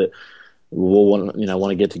areas that will want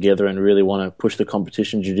to get together and really want to push the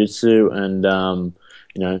competition jiu-jitsu and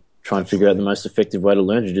try and figure out the most effective way to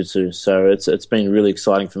learn jiu-jitsu. So it's been really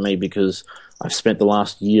exciting for me because I've spent the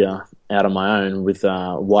last year out on my own with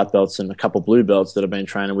white belts and a couple blue belts that I've been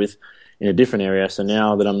training with in a different area. So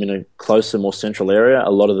now that I'm in a closer, more central area,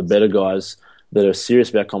 a lot of the better guys that are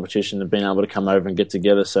serious about competition have been able to come over and get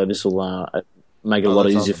together. So this will make it a lot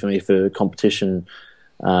easier for me for competition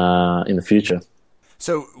in the future.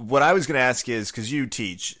 So what I was going to ask is, because you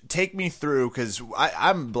teach, take me through, because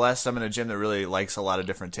I'm blessed. I'm in a gym that really likes a lot of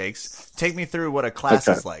different takes. Take me through what a class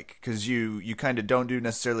is like, because you kind of don't do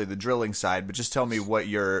necessarily the drilling side, but just tell me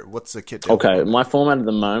what's the kit doing? Okay, my format at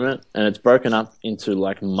the moment, and it's broken up into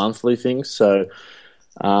like monthly things. So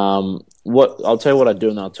I'll tell you what I do,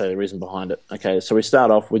 and then I'll tell you the reason behind it. Okay, so we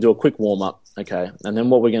start off, we do a quick warm up. Okay, and then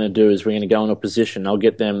what we're going to do is we're going to go in a position. I'll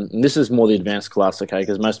get them. And this is more the advanced class, okay,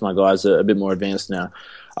 because most of my guys are a bit more advanced now.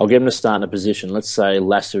 I'll get them to start in a position. Let's say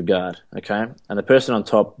lasso guard. Okay, and the person on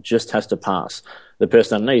top just has to pass. The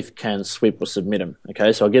person underneath can sweep or submit them.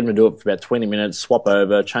 Okay, so I'll get them to do it for about 20 minutes, swap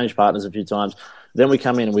over, change partners a few times. Then we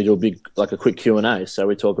come in and we do a quick Q&A. So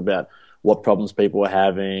we talk about what problems people are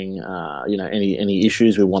having, any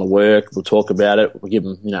issues we want to work. We'll talk about it. We'll give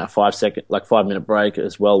them, a 5-minute break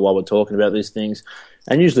as well while we're talking about these things.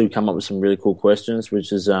 And usually we come up with some really cool questions,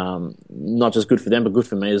 which is not just good for them, but good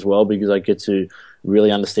for me as well, because I get to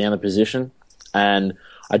really understand the position. And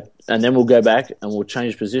then we'll go back and we'll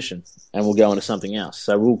change position and we'll go into something else.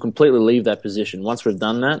 So we'll completely leave that position. Once we've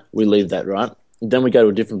done that, we leave that, right? Then we go to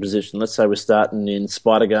a different position. Let's say we're starting in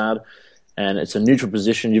spider guard, and it's a neutral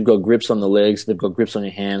position. You've got grips on the legs. They've got grips on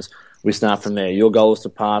your hands. We start from there. Your goal is to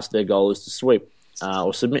pass. Their goal is to sweep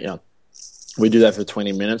or submit. We do that for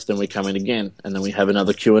 20 minutes. Then we come in again, and then we have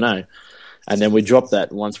another Q&A. And then we drop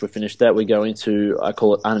that. Once we finish that, we go into, I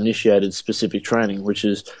call it uninitiated specific training, which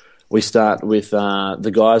is we start with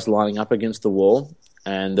the guys lining up against the wall,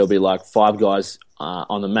 and there'll be like 5 guys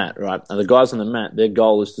on the mat, right? And the guys on the mat, their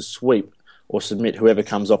goal is to sweep or submit whoever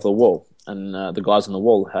comes off the wall. And the guys on the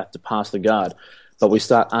wall have to pass the guard. But we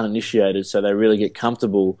start uninitiated, so they really get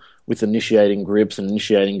comfortable with initiating grips and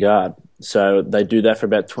initiating guard. So they do that for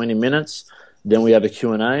about 20 minutes. Then we have a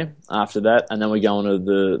Q&A after that, and then we go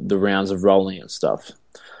into the rounds of rolling and stuff.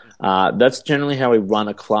 That's generally how we run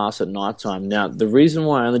a class at nighttime. Now, the reason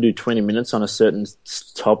why I only do 20 minutes on a certain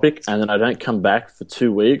topic and then I don't come back for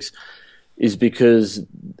 2 weeks is because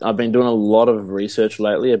I've been doing a lot of research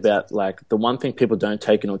lately about like the one thing people don't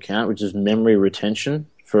take into account, which is memory retention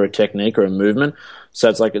for a technique or a movement. So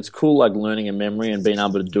it's cool like learning a memory and being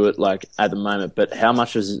able to do it like at the moment, but how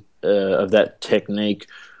much is of that technique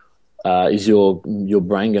is your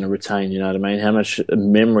brain going to retain? You know what I mean? How much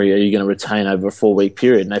memory are you going to retain over a 4-week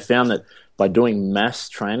period? And they found that by doing mass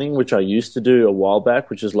training, which I used to do a while back,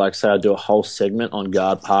 which is like, say I do a whole segment on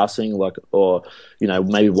guard passing, or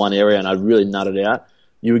maybe one area, and I'd really nut it out,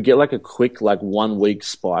 you would get like a quick 1 week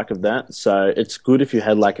spike of that. So it's good if you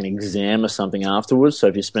had like an exam or something afterwards. So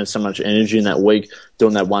if you spend so much energy in that week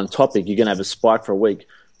doing that one topic, you're going to have a spike for a week.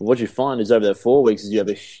 But what you find is over that 4 weeks is you have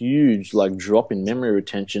a huge drop in memory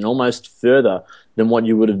retention, almost further than what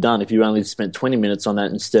you would have done if you only spent 20 minutes on that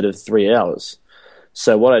instead of 3 hours.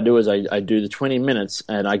 So what I do is I do the 20 minutes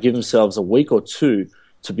and I give themselves a week or two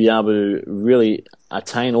to be able to really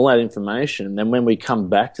attain all that information. And then when we come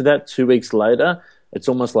back to that 2 weeks later, it's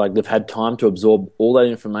almost like they've had time to absorb all that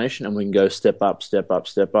information and we can go step up, step up,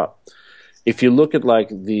 step up. If you look at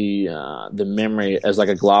the memory as like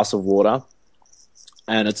a glass of water,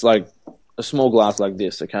 and it's like a small glass like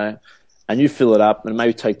this, okay? And you fill it up and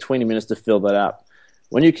maybe take 20 minutes to fill that up.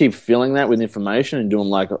 When you keep filling that with information and doing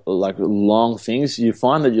like long things, you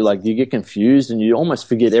find that you get confused and you almost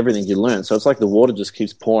forget everything you learned. So it's like the water just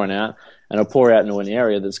keeps pouring out, and it'll pour out into an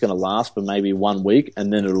area that's going to last for maybe 1 week,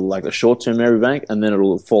 and then it'll like a short-term memory bank, and then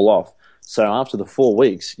it'll fall off. So after the 4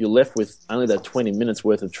 weeks, you're left with only that 20 minutes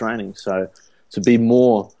worth of training. So to be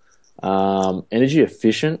more energy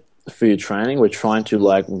efficient for your training, we're trying to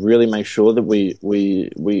really make sure that we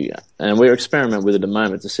and we're experimenting with it at the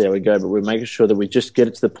moment to see how we go, but we're making sure that we just get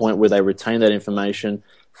it to the point where they retain that information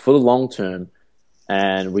for the long term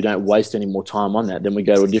and we don't waste any more time on that. Then we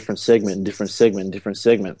go to a different segment, different segment, different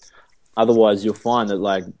segment. Otherwise, you'll find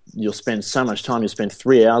that you'll spend so much time, you spend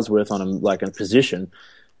 3 hours worth on a position,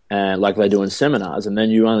 and like they do in seminars, and then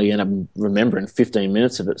you only end up remembering 15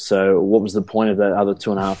 minutes of it. So what was the point of that other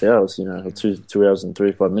 2.5 hours, or 2 hours and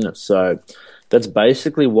 35 minutes? So that's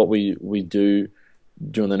basically what we do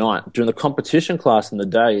during the night. During the competition class in the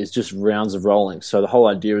day is just rounds of rolling. So the whole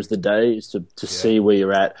idea is the day is to see where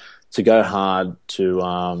you're at, to go hard,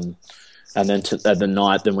 and then at the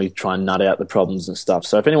night, then we try and nut out the problems and stuff.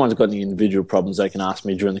 So if anyone's got any individual problems, they can ask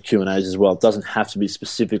me during the Q&As as well. It doesn't have to be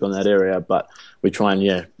specific on that area, but we try and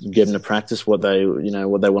get them to practice what they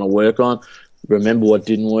want to work on, remember what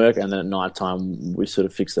didn't work, and then at night time we sort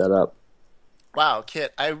of fix that up. Wow,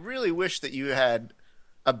 Kit, I really wish that you had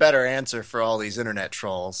a better answer for all these internet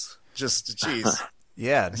trolls. Just, jeez.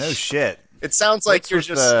 Yeah, no shit. It sounds like you're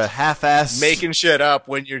just half-ass making shit up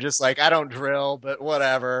when you're just like, I don't drill, but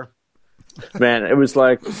whatever. Man, it was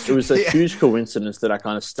a huge coincidence that I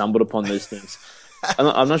kind of stumbled upon these things.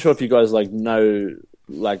 I'm not sure if you guys know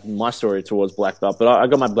my story towards black belt, but I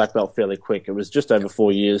got my black belt fairly quick. It was just over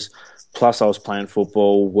 4 years. Plus, I was playing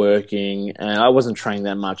football, working, and I wasn't training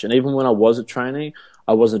that much. And even when I was training,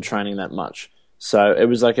 I wasn't training that much. So it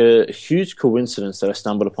was like a huge coincidence that I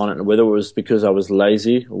stumbled upon it, and whether it was because I was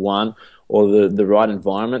lazy, one, or the right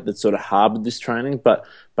environment that sort of harbored this training. But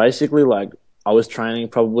basically, like, I was training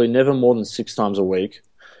probably never more than 6 times a week.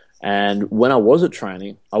 And when I was at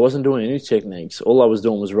training, I wasn't doing any techniques. All I was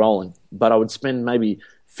doing was rolling. But I would spend maybe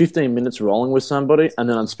 15 minutes rolling with somebody, and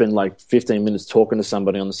then I'd spend like 15 minutes talking to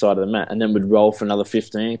somebody on the side of the mat, and then we'd roll for another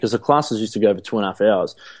 15, because the classes used to go for 2.5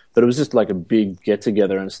 hours. But it was just like a big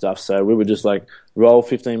get-together and stuff. So we would just like roll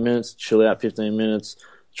 15 minutes, chill out 15 minutes,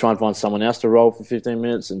 try and find someone else to roll for 15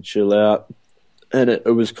 minutes and chill out. And it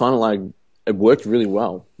was kind of like, it worked really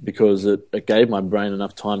well, because it gave my brain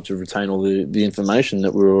enough time to retain all the information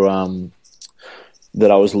that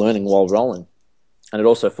that I was learning while rolling. And it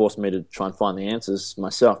also forced me to try and find the answers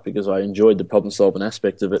myself, because I enjoyed the problem-solving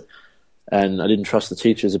aspect of it, and I didn't trust the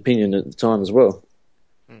teacher's opinion at the time as well.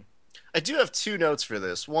 I do have 2 notes for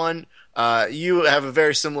this. One, you have a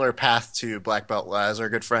very similar path to black belt as our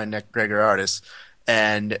good friend Nick Gregor-Artis,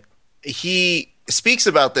 and he speaks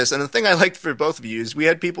about this. And the thing I liked for both of you is we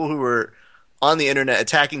had people who were on the internet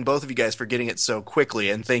attacking both of you guys for getting it so quickly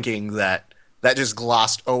and thinking that just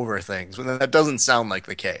glossed over things, when that doesn't sound like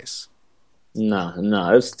the case. No,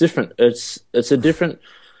 it's different. It's a different.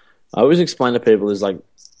 I always explain to people is like,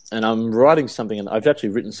 and I'm writing something, and I've actually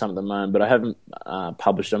written some at the moment, but I haven't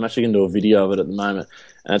published it. I'm actually going to do a video of it at the moment,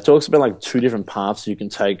 and it talks about like 2 different paths you can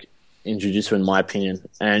take in jiu-jitsu, in my opinion.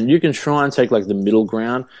 And you can try and take like the middle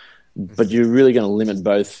ground, but you're really going to limit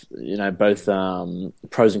both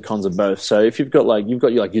pros and cons of both. So if you've got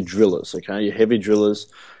your drillers, okay, your heavy drillers,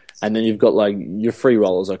 and then you've got like your free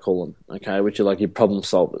rollers, I call them, okay, which are like your problem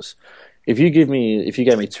solvers. If you gave me 2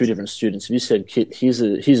 different students, if you said, Kit, here's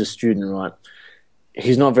a student, right?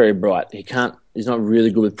 He's not very bright. He's not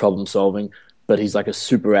really good with problem solving, but he's like a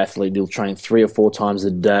super athlete. He'll train 3 or 4 times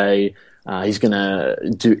a day. He's going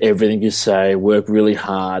to do everything you say, work really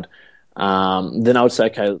hard. Then I would say,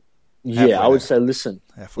 okay, I would say, listen,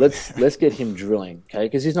 let's get him drilling, okay?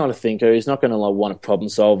 Because he's not a thinker. He's not going to like want to problem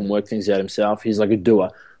solve and work things out himself. He's like a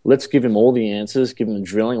doer. Let's give him all the answers, give him the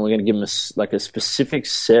drilling. We're going to give him a specific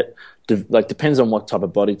set, like depends on what type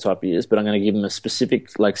of body type he is, but I'm going to give him a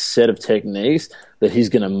specific like set of techniques that he's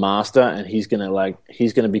going to master, and he's going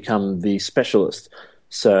to become the specialist.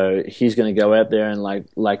 So he's going to go out there and like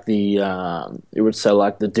it would say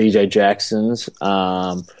like the DJ Jacksons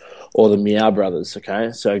or the Meow Brothers,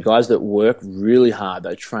 okay? So guys that work really hard,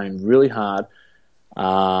 they train really hard,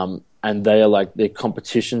 and they're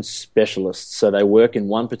competition specialists. So they work in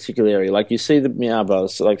one particular area. Like you see the Meow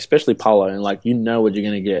Brothers, like especially Paulo, and like you know what you're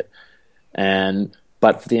going to get.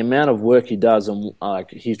 But for the amount of work he does, and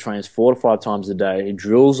he trains 4 to 5 times a day, he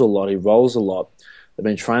drills a lot, he rolls a lot. They've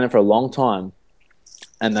been training for a long time,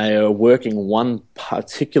 and they are working one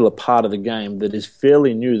particular part of the game that is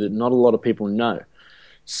fairly new that not a lot of people know.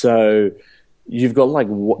 So you've got like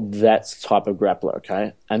that type of grappler,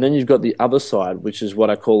 okay? And then you've got the other side, which is what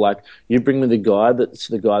I call like, you bring me the guy that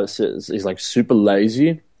says he's like super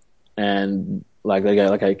lazy, and like they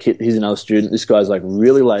go, okay, Kit, here's another student. This guy's like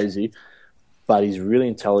really lazy, but he's really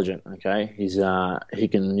intelligent, okay? He's he's a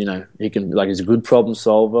good problem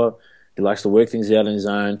solver. He likes to work things out on his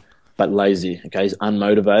own, but lazy, okay? He's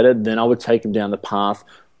unmotivated. Then I would take him down the path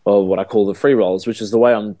of what I call the free rolls, which is the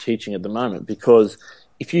way I'm teaching at the moment, because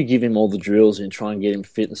if you give him all the drills and try and get him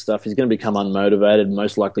fit and stuff, he's going to become unmotivated and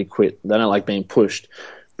most likely quit. They don't like being pushed.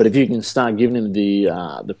 But if you can start giving him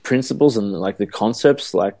the principles and like the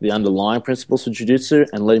concepts, like the underlying principles of jiu-jitsu,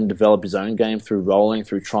 and let him develop his own game through rolling,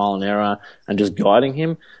 through trial and error, and just guiding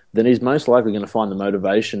him, then he's most likely going to find the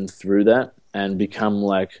motivation through that and become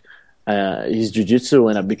like his jiu-jitsu will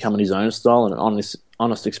end up becoming his own style and an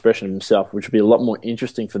honest expression of himself, which would be a lot more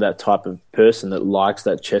interesting for that type of person that likes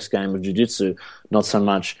that chess game of jiu-jitsu, not so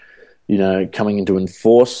much coming in to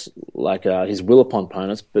enforce like his will upon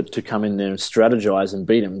opponents, but to come in there and strategize and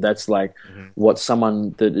beat him. That's like what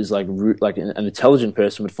someone that is like an intelligent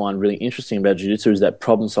person would find really interesting about jiu-jitsu, is that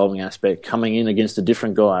problem-solving aspect, coming in against a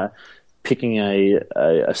different guy, picking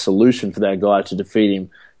a solution for that guy to defeat him,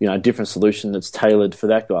 a different solution that's tailored for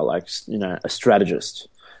that guy, like, a strategist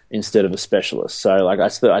instead of a specialist. So like I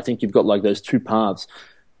think you've got like those 2 paths.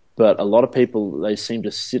 But a lot of people, they seem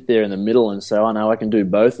to sit there in the middle and say, oh, no, I can do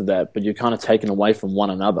both of that. But you're kind of taken away from one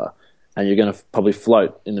another, and you're going to probably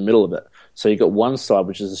float in the middle of it. So you've got one side,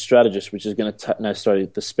 which is the strategist, which is going to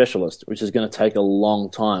the specialist, which is going to take a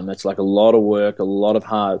long time. That's like a lot of work, a lot of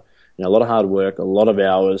hard work, a lot of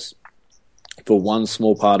hours for one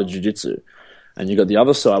small part of jiu-jitsu. And you've got the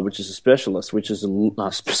other side, which is a specialist, which is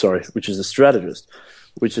a strategist,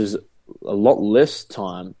 which is a lot less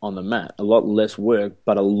time on the mat, a lot less work,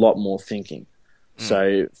 but a lot more thinking.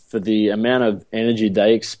 So for the amount of energy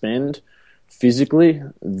they expend physically,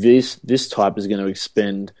 this type is going to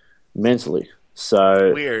expend mentally.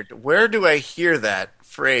 So weird. Where do I hear that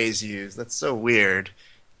phrase used? That's so weird.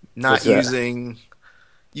 Not using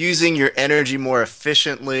your energy more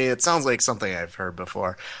efficiently. It sounds like something I've heard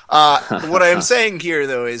before. What I'm saying here,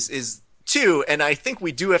 though, is two, and I think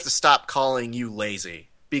we do have to stop calling you lazy,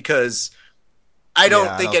 because I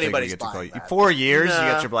don't think anybody's buying that. 4 years, you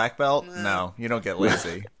got your black belt? No, you don't get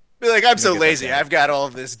lazy. Be like, I'm so lazy. I've got all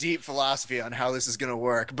of this deep philosophy on how this is going to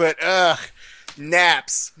work, but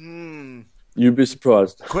naps. You'd be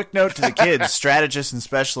surprised. Quick note to the kids, strategist and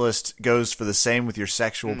specialist goes for the same with your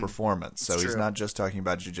sexual performance. So he's not just talking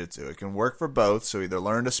about jiu-jitsu. It can work for both, so either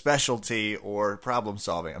learn a specialty or problem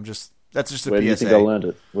solving. That's just a PSA. Where do you think I learned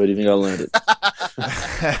it? Where do you think I learned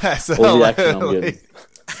it? So all the action I'm getting.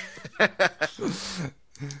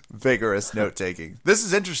 Vigorous note taking. This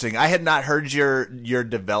is interesting. I had not heard your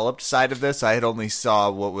developed side of this. I had only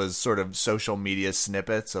saw what was sort of social media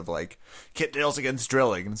snippets of like Kit Dales against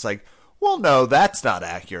drilling, and it's like, well, no, that's not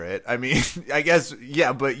accurate. I mean, I guess,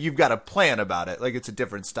 yeah, but you've got a plan about it. Like, it's a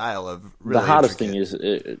different style of really The hardest thing is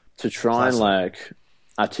to try and, like,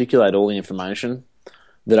 articulate all the information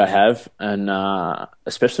that I have. And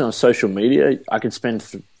especially on social media, I could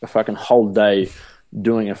spend a fucking whole day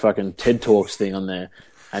doing a fucking TED Talks thing on there.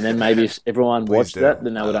 And then maybe if everyone watched that,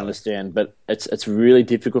 then they would understand. But it's really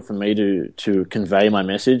difficult for me to convey my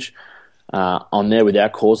message on there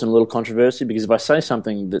without causing a little controversy, because if I say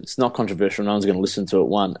something that's not controversial, no one's going to listen to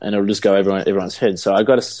it, and it'll just go over everyone's head. So I've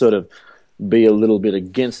got to sort of be a little bit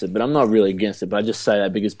against it, but I'm not really against it, but I just say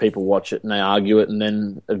that because people watch it and they argue it, and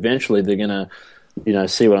then eventually they're going to,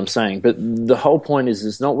 see what I'm saying. But the whole point is,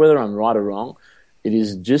 it's not whether I'm right or wrong. It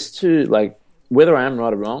is just to, like, whether I am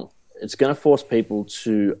right or wrong, it's going to force people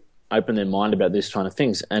to open their mind about these kind of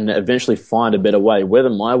things and eventually find a better way, whether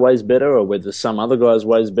my way's better or whether some other guy's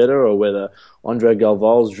way's better or whether Andre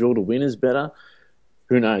Galval's drill to win is better.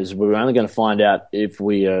 Who knows? We're only going to find out if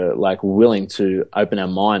we are like willing to open our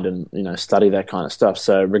mind and, study that kind of stuff.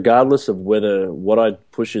 So regardless of whether what I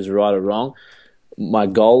push is right or wrong, my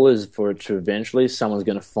goal is for it to eventually someone's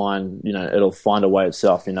going to find, it'll find a way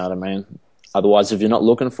itself. You know what I mean? Otherwise, if you're not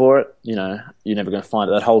looking for it, you're never going to find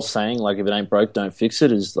it. That whole saying, like, if it ain't broke, don't fix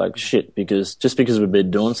it, is like shit, because just because we've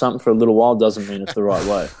been doing something for a little while doesn't mean it's the right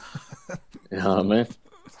way. You know what I mean?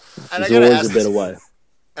 There's always a better way.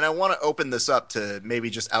 And I want to open this up to maybe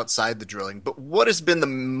just outside the drilling, but what has been the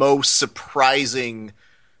most surprising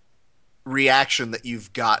reaction that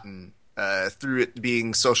you've gotten through it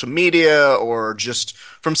being social media or just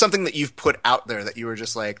from something that you've put out there that you were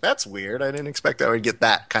just like, that's weird, I didn't expect I would get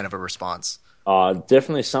that kind of a response?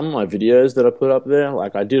 Definitely some of my videos that I put up there.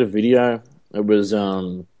 Like, I did a video, it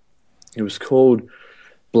was called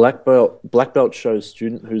Black Belt Shows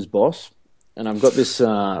Student Who's Boss, and I've got this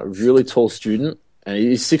really tall student, and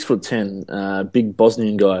he's 6'10", big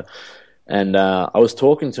Bosnian guy, and I was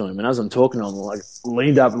talking to him, and as I'm talking to him, I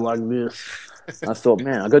leaned up like this. I thought,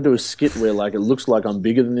 man, I got to do a skit where like it looks like I'm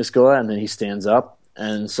bigger than this guy, and then he stands up,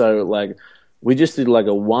 and so like we just did like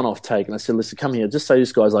a one-off take, and I said, listen, come here, just say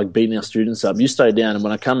this guy's like beating our students up. You stay down, and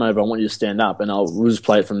when I come over, I want you to stand up, and we'll just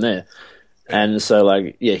play it from there. And so,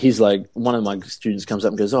 like, yeah, he's like, one of my students comes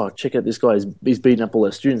up and goes, oh, check out this guy. He's beating up all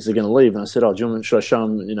our students. They're going to leave. And I said, oh, should I show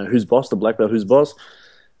him, who's boss, the black belt, who's boss?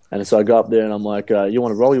 And so I go up there and I'm like, you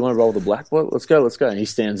want to roll? You want to roll with the black belt? Let's go. And he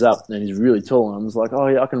stands up and he's really tall. And I was like, oh,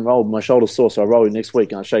 yeah, I can roll. My shoulder's sore, so I roll next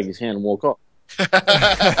week. And I shake his hand and walk off.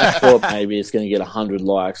 I thought maybe it's going to get 100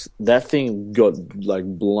 likes. That thing got like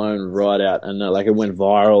blown right out, and like it went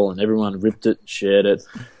viral, and everyone ripped it, and shared it,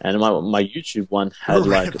 and my YouTube one had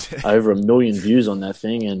like over 1 million views on that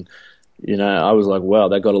thing, and I was like, wow,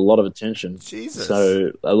 that got a lot of attention. Jesus.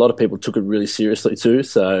 So a lot of people took it really seriously too.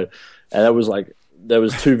 So that was like, there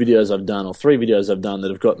was 2 videos I've done or 3 videos I've done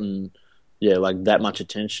that have gotten like that much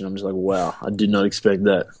attention. I'm just like, wow, I did not expect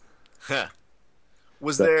that. Huh.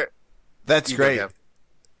 That's great.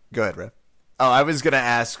 Go ahead, Rev. Oh, I was going to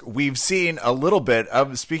ask, we've seen a little bit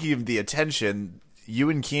of, speaking of the attention,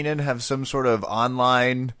 you and Keenan have some sort of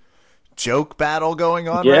online joke battle going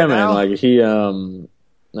on right now? Yeah, man,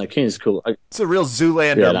 like Keenan's cool. It's a real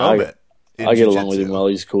Zoolander moment. I get along with him well.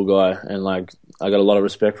 He's a cool guy, and like I got a lot of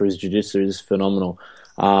respect for his jiu-jitsu. He's phenomenal.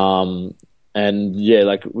 And yeah,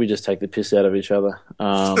 like we just take the piss out of each other.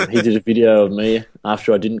 He did a video of me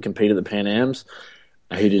after I didn't compete at the Pan Ams.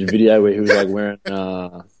 He did a video where he was like wearing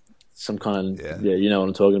some kind of, you know what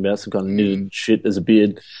I'm talking about, some kind of knitted shit as a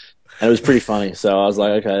beard. And it was pretty funny. So I was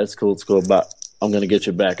like, okay, that's cool, it's cool. But I'm going to get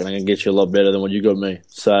you back, and I'm going to get you a lot better than what you got me.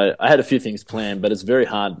 So I had a few things planned, but it's very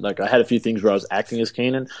hard. Like, I had a few things where I was acting as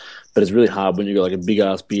Keenan, but it's really hard when you got like a big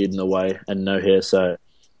ass beard in the way and no hair. So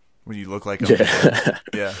when you look like him,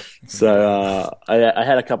 yeah. So I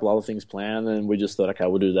had a couple other things planned, and we just thought, okay,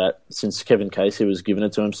 we'll do that. Since Kevin Casey was giving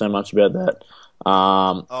it to him so much about that.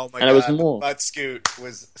 Oh my god, it was more... the butt scoot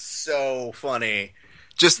was so funny.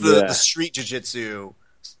 Just the street jiu-jitsu,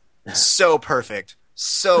 so perfect,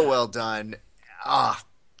 so well done.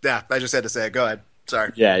 Yeah, I just had to say it. Go ahead.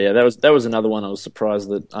 Sorry. Yeah, that was another one. I was surprised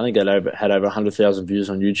that I think it had over 100,000 views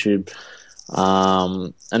on YouTube,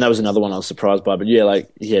 and that was another one I was surprised by. But he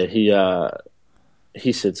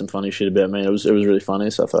said some funny shit about me. It was really funny,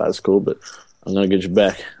 so I thought that was cool. But I'm gonna get you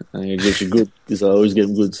back. I'm gonna get you good because I always get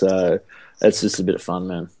them good. So it's just a bit of fun,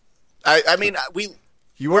 man. I mean,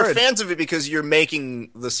 we're fans of it because you're making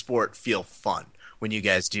the sport feel fun when you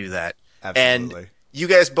guys do that. Absolutely. And you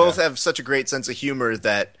guys both have such a great sense of humor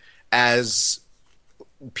that as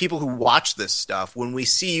people who watch this stuff, when we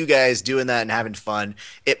see you guys doing that and having fun,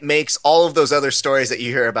 it makes all of those other stories that you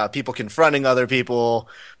hear about people confronting other people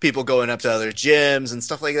going up to other gyms and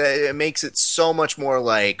stuff like that, it makes it so much more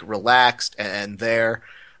like relaxed and there.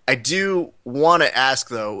 I do want to ask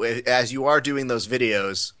though, as you are doing those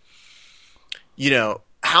videos, you know,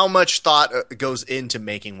 how much thought goes into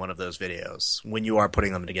making one of those videos when you are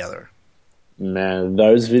putting them together? Man,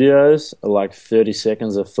 those videos are like 30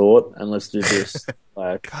 seconds of thought, and let's do this.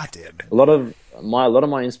 Like, God damn it. A lot of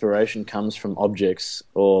my inspiration comes from objects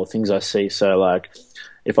or things I see. So, like,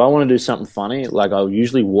 if I want to do something funny, like, I'll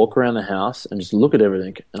usually walk around the house and just look at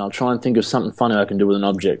everything, and I'll try and think of something funny I can do with an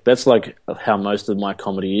object. That's like how most of my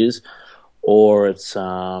comedy is, or it's like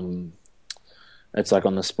on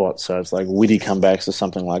the spot. So it's like witty comebacks or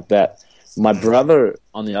something like that. My brother,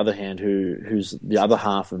 on the other hand, who's the other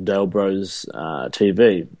half of Dale Bros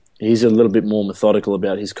TV, he's a little bit more methodical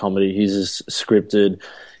about his comedy. He's as scripted.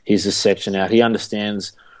 He's a section out. He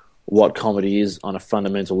understands what comedy is on a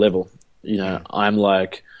fundamental level. You know, I'm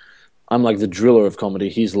like the driller of comedy.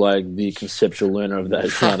 He's like the conceptual learner of that.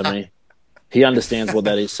 You know what I mean? He understands what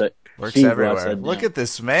that is. So works everywhere. Look at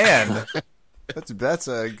this man. That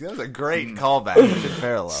was a great callback. In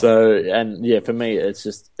parallel. So, and yeah, for me,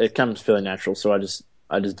 it comes fairly natural. So I just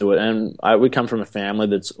do it. And we come from a family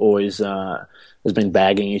that's always has been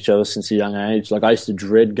bagging each other since a young age. Like, I used to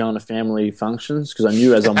dread going to family functions because I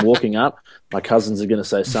knew as I'm walking up, my cousins are going to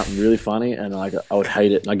say something really funny, and like I would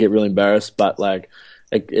hate it and I get really embarrassed. But like,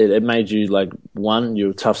 it made you, like, one, you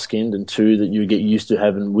were tough-skinned, and two, that you get used to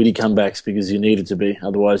having witty comebacks because you needed to be.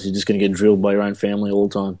 Otherwise, you're just going to get drilled by your own family all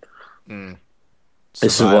the time. Mm.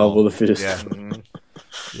 It's survival of the fittest.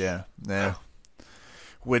 Yeah. Yeah.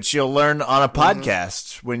 Which you'll learn on a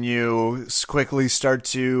podcast when you quickly start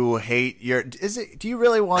to hate your... Do you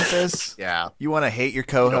really want this? Yeah. You want to hate your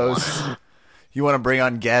co-hosts? You want to bring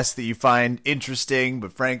on guests that you find interesting,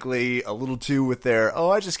 but frankly, a little too with their,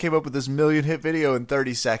 I just came up with this 1 million hit video in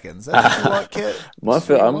 30 seconds. That's what you want, kid?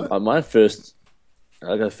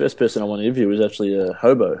 The first person I want to interview was actually a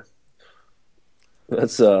hobo.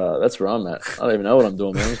 That's where I'm at. I don't even know what I'm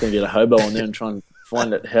doing, man. I'm just going to get a hobo on there and try and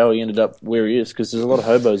find out how he ended up where he is, because there's a lot of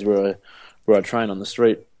hobos where I train on the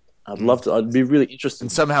street. I'd be really interested.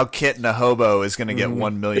 And somehow Kit and a hobo is going to get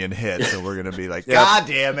 1 million hits, so we're going to be like, God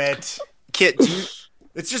damn it. Kit,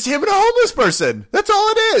 it's just him and a homeless person. That's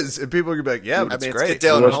all it is. And people are going to be like, yeah, but it's great. It's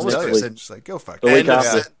Dale and a homeless person. Just like, go fuck the week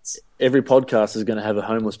after, every podcast is going to have a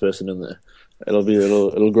homeless person in there.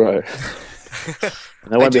 It'll grow. And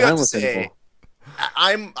they won't be homeless anymore.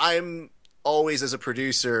 I'm always, as a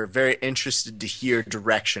producer, very interested to hear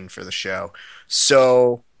direction for the show.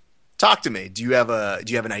 So, talk to me. Do you have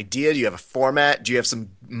an idea? Do you have a format? Do you have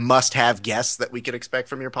some must-have guests that we could expect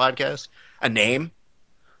from your podcast? A name?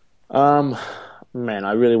 Man,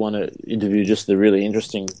 I really want to interview just the really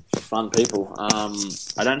interesting, fun people.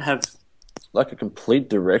 I don't have like a complete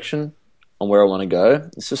direction on where I want to go.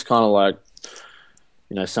 It's just kind of like,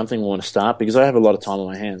 something I want to start because I have a lot of time on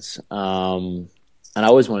my hands. And I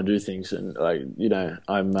always want to do things, and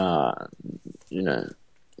I'm,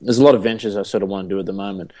 there's a lot of ventures I sort of want to do at the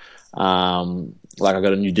moment. Like, I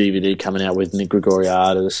got a new DVD coming out with Nick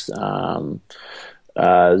Gregoriadis.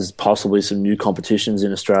 There's possibly some new competitions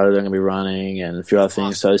in Australia that I'm going to be running, and a few other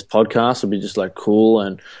things. So this podcast will be just like cool,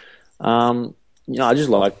 and I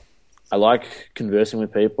like conversing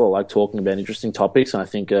with people. I like talking about interesting topics, and I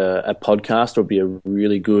think a podcast will be a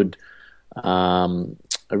really good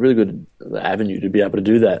avenue to be able to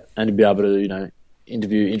do that, and to be able to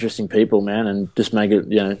interview interesting people, man, and just make it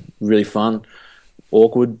really fun,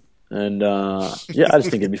 awkward, And yeah, I just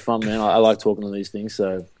think it'd be fun, man. I like talking to these things.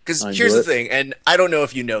 So because here's the thing, and I don't know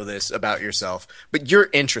if you know this about yourself, but you're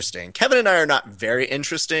interesting. Kevin and I are not very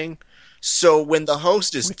interesting. So when the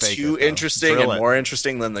host is too interesting and more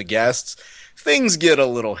interesting than the guests, things get a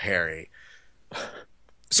little hairy.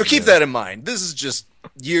 So keep that in mind. This is just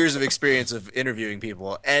years of experience of interviewing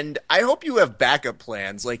people, and I hope you have backup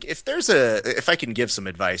plans. Like if I can give some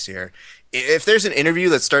advice here, if there's an interview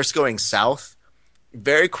that starts going south,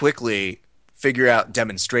 very quickly figure out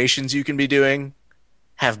demonstrations you can be doing,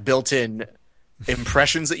 have built-in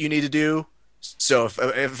impressions that you need to do. So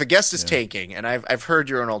if a guest is taking, and I've heard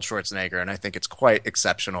you're Arnold Schwarzenegger, and I think it's quite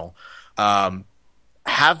exceptional,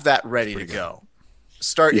 have that ready to go.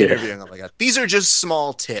 Start interviewing them like that. These are just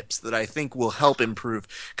small tips that I think will help improve.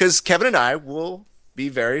 Because Kevin and I will be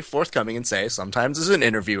very forthcoming and say sometimes as an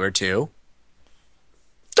interview or two,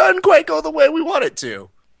 doesn't quite go the way we want it to.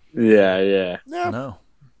 Yeah. No,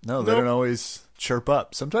 they don't always chirp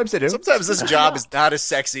up. Sometimes they do. Sometimes this job is not as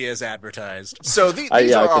sexy as advertised. So these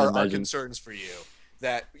are our concerns for you.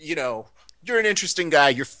 That, you're an interesting guy.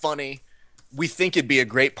 You're funny. We think it'd be a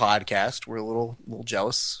great podcast. We're a little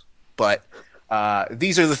jealous, but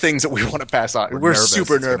these are the things that we want to pass on. We're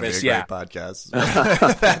super nervous. It's gonna be a great podcast.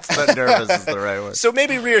 That's the nervous is the right word. So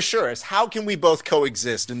maybe reassure us. How can we both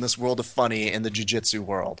coexist in this world of funny in the jiu-jitsu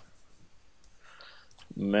world?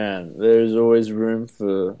 Man, there's always room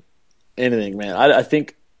for anything, man. I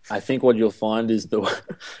think what you'll find is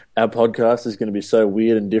our podcast is going to be so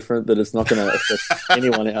weird and different that it's not going to affect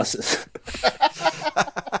anyone else's.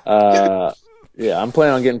 I'm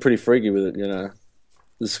planning on getting pretty freaky with it.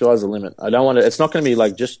 The sky's the limit. I don't want to. It's not going to be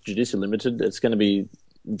like just jiu-jitsu limited. It's going to be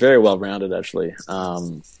very well rounded, actually.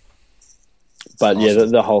 But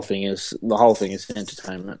awesome. The whole thing is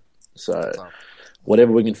entertainment. So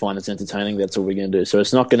whatever we can find that's entertaining, that's what we're going to do. So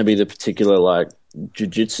it's not going to be the particular like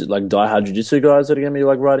jiu-jitsu, like diehard jiu-jitsu guys that are going to be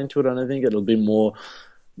like right into it. I don't think it'll be more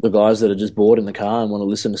the guys that are just bored in the car and want to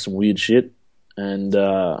listen to some weird shit, and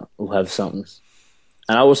we'll have something.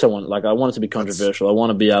 And I also want it to be controversial. I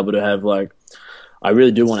want to be able to have I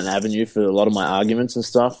really do want an avenue for a lot of my arguments and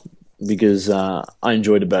stuff because I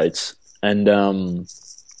enjoy debates and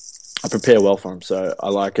I prepare well for them. So I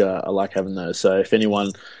like having those. So if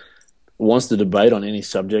anyone wants to debate on any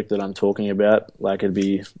subject that I'm talking about, it'd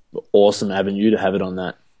be an awesome avenue to have it on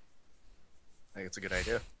that. I think it's a good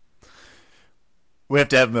idea. We have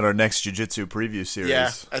to have him at our next jiu-jitsu preview series.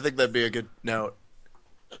 Yeah, I think that'd be a good note.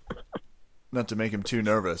 Not to make him too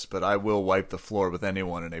nervous, but I will wipe the floor with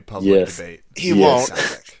anyone in a public debate. He won't.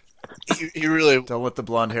 He really don't let the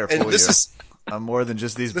blonde hair fool you. I'm more than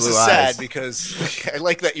just these blue eyes. This is sad because I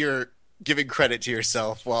like that you're giving credit to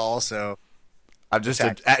yourself while also. I'm just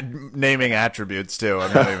naming attributes too.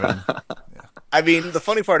 I'm not even. Yeah. I mean, the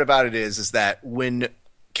funny part about it is that when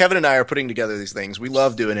Kevin and I are putting together these things, we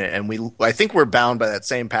love doing it, and I think we're bound by that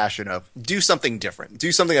same passion of do something different,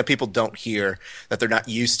 do something that people don't hear, that they're not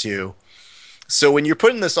used to. So when you're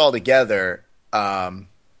putting this all together,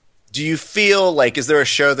 do you feel like, is there a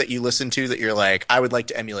show that you listen to that you're like, I would like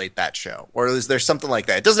to emulate that show? Or is there something like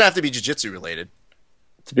that? It doesn't have to be jiu-jitsu related.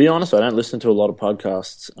 To be honest, I don't listen to a lot of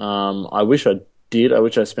podcasts. I wish I did. I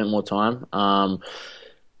wish I spent more time.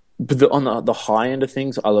 But on the high end of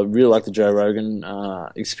things, I really like the Joe Rogan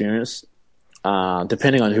experience,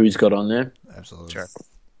 depending on who he's got on there. Absolutely. Sure.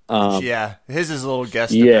 Yeah, his is a little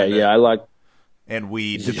guest dependent. Yeah, I like... And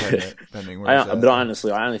weed depending where but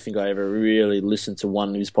honestly, I only think I ever really listened to one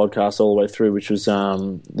of his podcasts all the way through, which was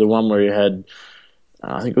the one where he had,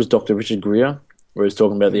 I think it was Dr. Richard Greer, where he's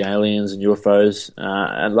talking about the aliens and UFOs.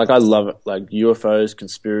 And I love it, UFOs,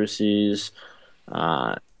 conspiracies,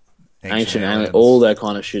 ancient aliens, all that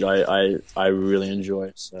kind of shit. I really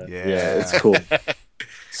enjoy. So yeah, it's cool.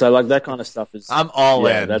 So that kind of stuff is. I'm all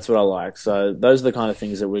in. That's what I like. So those are the kind of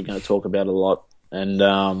things that we're going to talk about a lot.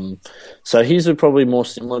 And so his are probably more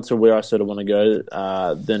similar to where I sort of want to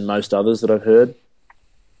go than most others that I've heard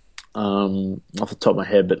off the top of my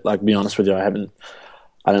head. But be honest with you, I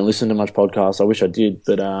don't listen to much podcasts. I wish I did,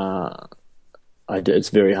 but it's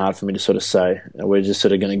very hard for me to sort of say. We're just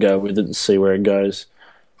sort of going to go with it and see where it goes.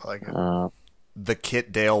 I like it. The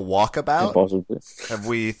Kit Dale Walkabout? Possibly. Have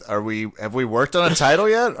we worked on a title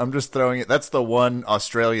yet? I'm just throwing it. That's the one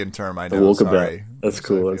Australian term I know. The Walkabout. Sorry. That's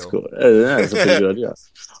cool. That's cool. Yeah, that's a pretty good idea.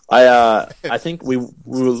 I think we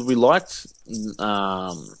liked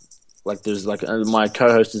there's my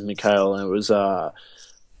co-host is Mikhail, and it was we're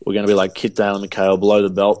going to be Kit Dale and Mikhail below the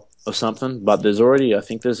belt or something. But there's already a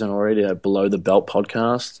below the belt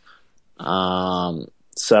podcast.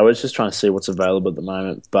 So we're just trying to see what's available at the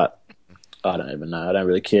moment, but. I don't even know. I don't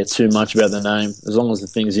really care too much about the name. As long as the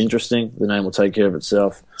thing is interesting, the name will take care of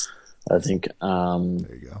itself. I think.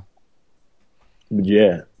 There you go. But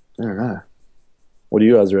yeah, I don't know. What do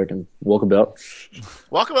you guys reckon? Walkabout?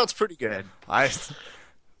 Walkabout's pretty good.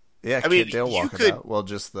 Yeah, I mean, Dale Walkabout. Well,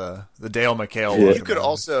 just the Dale McHale. Yeah. You could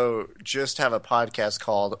also just have a podcast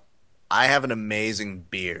called "I Have an Amazing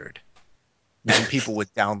Beard," and people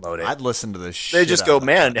would download it. I'd listen to this shit. They just go,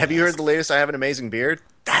 "Man, have you heard the latest? I Have an Amazing Beard."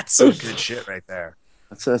 That's some good shit right there.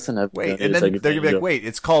 That's an wait, and then they're gonna be like, "Wait,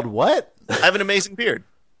 it's called what?" I have an amazing beard.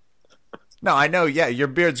 No, I know. Yeah, your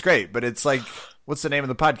beard's great, but it's like, what's the name of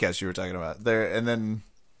the podcast you were talking about? There, and then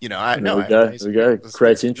There we go.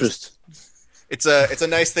 Creates interest. It's a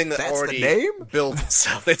nice thing that that's already the name? built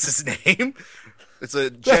itself. It's his name.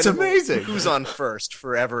 That's amazing. Who's on first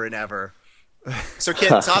forever and ever. So, Kit,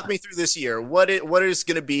 talk me through this year. What is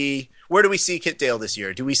going to be? Where do we see Kit Dale this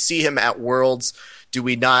year? Do we see him at Worlds? Do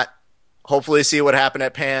we not? Hopefully, see what happened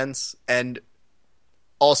at Pans, and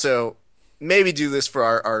also maybe do this for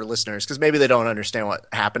our listeners because maybe they don't understand what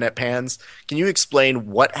happened at Pans. Can you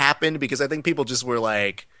explain what happened? Because I think people just were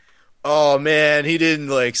like, "Oh man, he didn't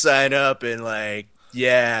like sign up," and like,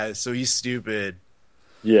 "Yeah, so he's stupid."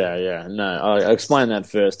 Yeah. No, I'll explain that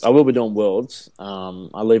first. I will be doing Worlds.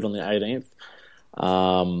 I leave on the 18th.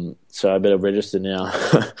 So I better register now.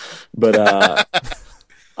 But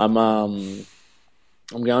I'm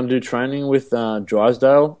going to do training with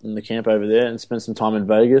Drysdale in the camp over there and spend some time in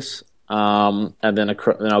Vegas. And then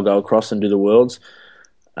I'll go across and do the Worlds.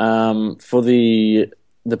 For the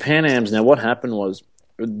Pan Ams, now what happened was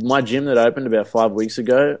my gym that opened about 5 weeks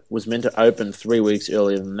ago was meant to open 3 weeks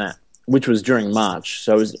earlier than that, which was during March.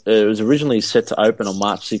 So it was originally set to open on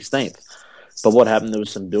March 16th. But what happened, there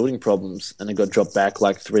was some building problems, and it got dropped back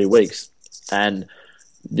like 3 weeks. And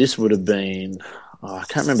this would have been, I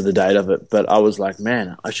can't remember the date of it, but I was like,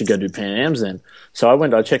 man, I should go do Pan Ams then. So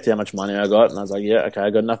I checked how much money I got, and I was like, yeah, okay,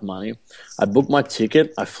 I got enough money. I booked my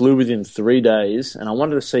ticket. I flew within 3 days, and I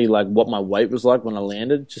wanted to see like what my weight was like when I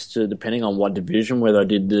landed, just depending on what division, whether I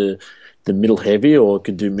did the middle heavy or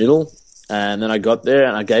could do middle. And then I got there,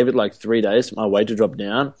 and I gave it like 3 days for my weight to drop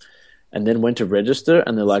down, and then went to register,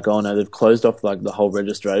 and they're like, oh, no, they've closed off like the whole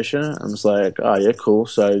registration. I was like, oh, yeah, cool.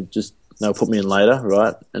 So just they'll put me in later,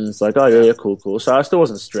 right? And it's like, oh, yeah, cool. So I still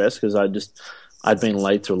wasn't stressed because I'd been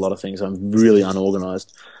late to a lot of things. I'm really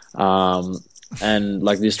unorganized. And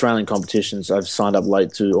like the Australian competitions, I've signed up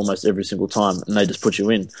late to almost every single time, and they just put you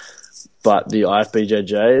in. But the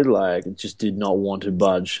IFBJJ, like, just did not want to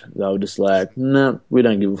budge. They were just like, no, we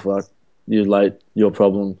don't give a fuck. You're late, your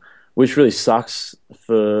problem. Which really sucks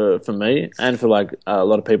for me and for like a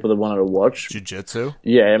lot of people that wanted to watch jiu-jitsu.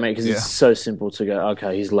 Yeah, I mean, because it's so simple to go,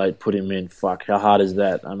 okay, he's late, put him in. Fuck, how hard is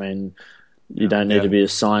that? I mean, you don't need to be a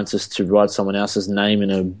scientist to write someone else's name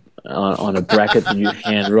on a bracket that you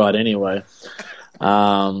hand write anyway.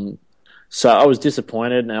 So I was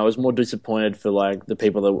disappointed, and I was more disappointed for like the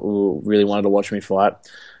people that really wanted to watch me fight.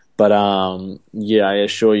 But I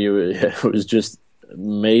assure you, it was just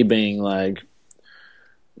me being like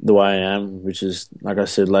the way I am, which is, like I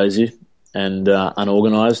said, lazy and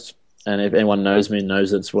unorganized. And if anyone knows me, knows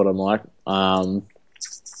that's what I'm like.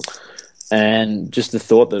 And just the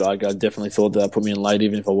thought that I definitely thought that put me in late,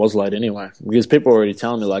 even if I was late anyway. Because people are already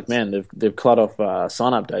telling me, like, man, they've cut off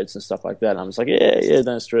sign-up dates and stuff like that. And I'm just like, yeah,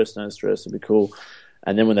 don't stress, it'll be cool.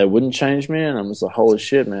 And then when they wouldn't change me, and I was like, holy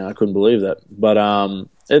shit, man, I couldn't believe that. But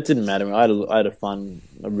it didn't matter. I had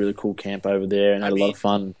a really cool camp over there, and had a lot of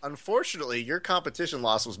fun. Unfortunately, your competition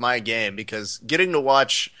loss was my game, because getting to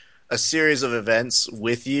watch a series of events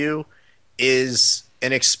with you is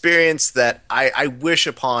an experience that I wish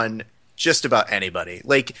upon just about anybody.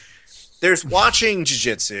 Like, there's watching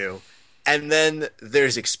jiu-jitsu, and then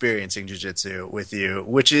there's experiencing jiu-jitsu with you,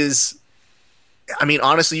 which is, I mean,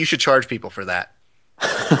 honestly, you should charge people for that.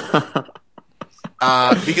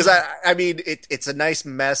 Because I mean, it's a nice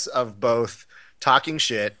mess of both talking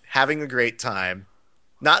shit, having a great time,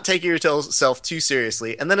 not taking yourself too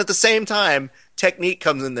seriously, and then at the same time, technique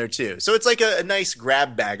comes in there too. So it's like a nice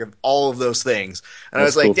grab bag of all of those things. And That's I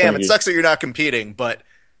was like, cool, damn, thank it you. sucks that you're not competing, but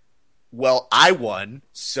well, I won,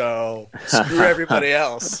 so screw everybody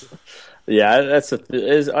else. Yeah,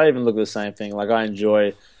 I even look at the same thing. Like,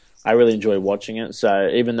 I really enjoy watching it. So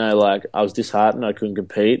even though like I was disheartened I couldn't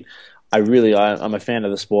compete, I'm a fan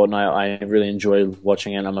of the sport, and I really enjoy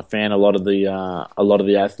watching it. I'm a fan of a lot of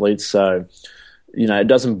the athletes. So, you know, it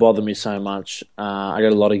doesn't bother me so much. I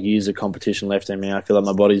got a lot of years of competition left in me. I feel like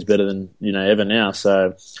my body's better than, you know, ever now.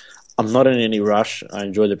 So I'm not in any rush. I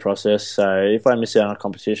enjoy the process. So if I miss out on a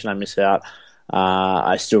competition, I miss out.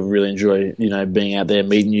 I still really enjoy, you know, being out there,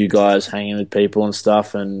 meeting you guys, hanging with people and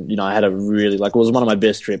stuff. And, you know, I had it was one of my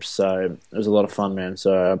best trips. So it was a lot of fun, man.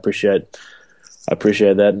 So I appreciate I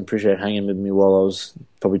appreciate that and appreciate hanging with me while I was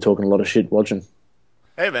probably talking a lot of shit watching.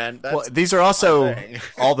 Hey, man. Well, these are also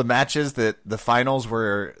all the matches that the finals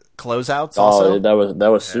were closeouts. Also, that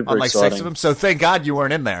was super on like exciting. 6 of them. So thank God you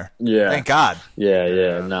weren't in there. Yeah, thank God.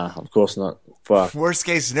 Yeah. No, of course not. Fuck. Worst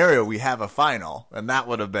case scenario, we have a final, and that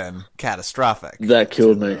would have been catastrophic. That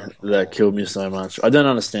killed me. That killed me so much. I don't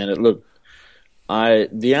understand it. Look,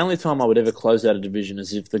 the only time I would ever close out a division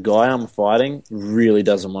is if the guy I'm fighting really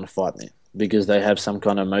doesn't want to fight me because they have some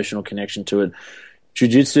kind of emotional connection to it.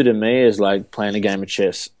 Jiu-jitsu to me is like playing a game of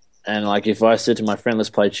chess. And like if I said to my friend, let's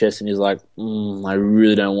play chess, and he's like, I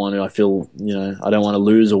really don't want to. I feel, I don't want to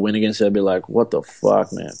lose or win against it. I'd be like, what the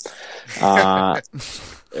fuck, man?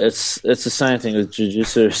 It's the same thing with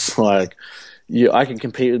jiu-jitsu. It's like I can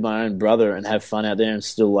compete with my own brother and have fun out there and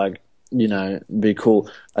still like, be cool.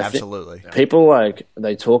 Absolutely. People like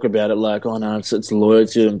they talk about it like, oh no, it's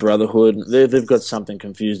loyalty and brotherhood. They've got something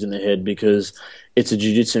confused in their head because it's a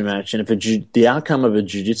jiu-jitsu match, and if the outcome of a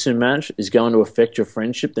jiu-jitsu match is going to affect your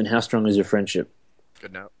friendship, then how strong is your friendship?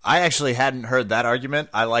 Good note. I actually hadn't heard that argument.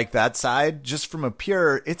 I like that side just from a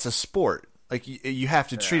pure. It's a sport. Like you have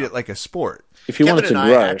to treat it like a sport. If you Kevin want it to and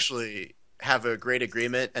grow, I actually have a great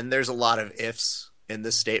agreement, and there's a lot of ifs in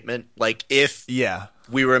this statement. Like if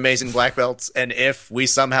we were amazing black belts, and if we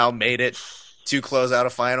somehow made it to close out a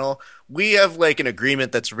final, we have like an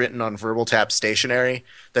agreement that's written on Verbal Tap stationery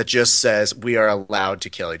that just says we are allowed to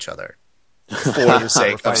kill each other for the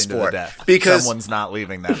sake of sport. Because someone's not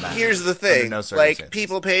leaving that match. Here's the thing, like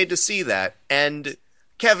people paid to see that, and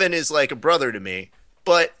Kevin is like a brother to me,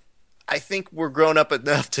 but I think we're grown up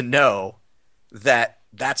enough to know that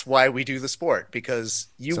that's why we do the sport, because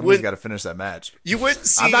somebody's got to finish that match. You wouldn't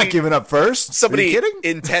see. I'm not giving up first. Somebody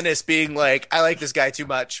in tennis being like, "I like this guy too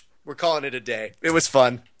much. We're calling it a day." It was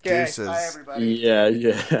fun. Deuces. Bye, everybody. Yeah.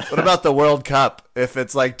 What about the World Cup? If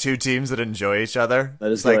it's like two teams that enjoy each other,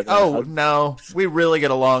 it's like, no, we really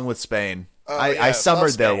get along with Spain. I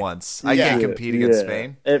summered there once. I can't compete against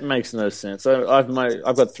Spain. It makes no sense. I've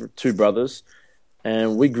got two brothers,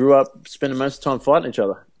 and we grew up spending most of the time fighting each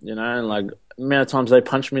other. And like the amount of times they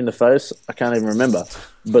punched me in the face, I can't even remember.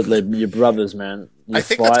 But your brothers, man. I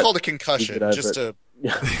think that's called a concussion. Just to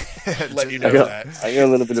let you know that I got a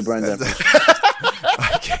little bit of brain damage.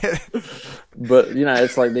 But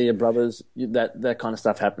it's like they're your brothers. That kind of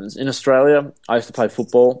stuff happens in Australia. I used to play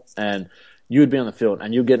football, and you would be on the field,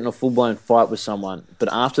 and you'd get in a full blown fight with someone. But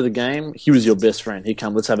after the game, he was your best friend. He'd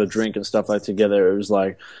come, let's have a drink and stuff like together. It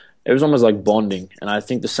was almost like bonding. And I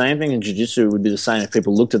think the same thing in jiu-jitsu would be the same if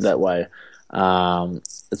people looked at it that way.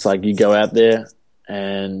 It's like you go out there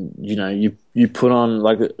and, you put on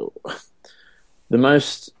like the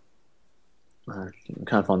most, I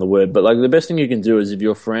can't find the word, but like the best thing you can do is if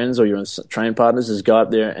your friends or your training partners is go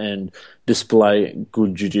out there and display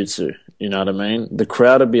good jiu-jitsu. You know what I mean? The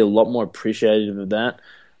crowd would be a lot more appreciative of that.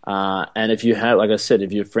 And if you have, like I said,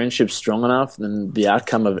 if your friendship's strong enough, then the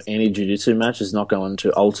outcome of any jiu-jitsu match is not going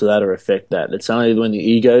to alter that or affect that. It's only when the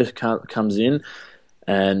ego comes in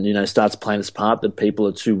and, starts playing its part that people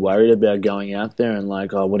are too worried about going out there and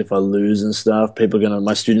like, oh, what if I lose and stuff?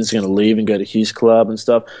 My students are going to leave and go to his club and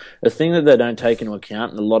stuff. The thing that they don't take into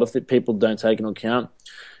account, and a lot of people don't take into account,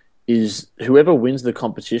 is whoever wins the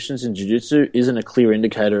competitions in jiu-jitsu isn't a clear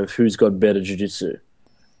indicator of who's got better jiu-jitsu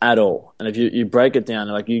at all. And if you break it down,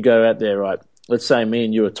 like you go out there, right, let's say me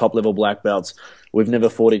and you are top-level black belts. We've never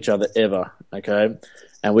fought each other ever, okay?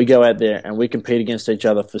 And we go out there and we compete against each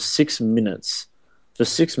other for 6 minutes. For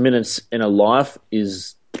 6 minutes in a life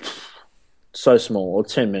is so small, or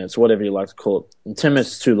 10 minutes, whatever you like to call it. And 10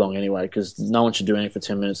 minutes is too long anyway, because no one should do anything for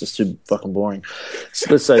 10 minutes. It's too fucking boring.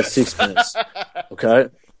 So let's say 6 minutes, okay?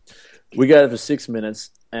 We go there for 6 minutes,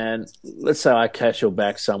 and let's say I catch your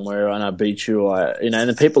back somewhere and I beat you, and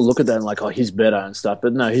then people look at that and like, oh, he's better and stuff.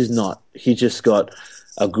 But no, he's not. He just got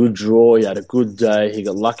a good draw. He had a good day. He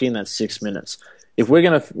got lucky in that 6 minutes. If we're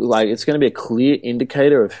going to, it's going to be a clear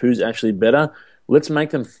indicator of who's actually better, let's make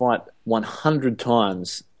them fight 100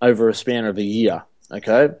 times over a span of a year,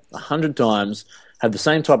 okay? 100 times, have the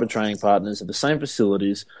same type of training partners, have the same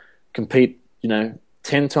facilities, compete,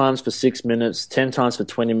 10 times for 6 minutes, 10 times for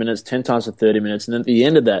 20 minutes, 10 times for 30 minutes. And then at the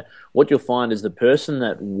end of that, what you'll find is the person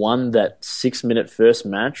that won that 6 minute first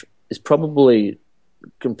match is probably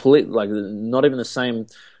not even the same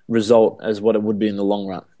result as what it would be in the long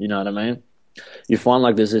run. You know what I mean? You find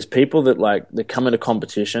like there's people that they come into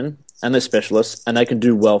competition and they're specialists and they can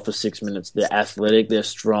do well for 6 minutes. They're athletic, they're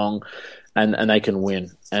strong, and they can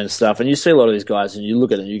win and stuff. And you see a lot of these guys and you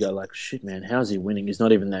look at it and you go like, shit, man, how's he winning? He's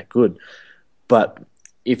not even that good. But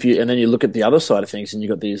and then you look at the other side of things and you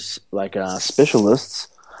got these specialists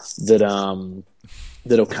that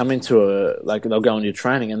that'll come into they'll go into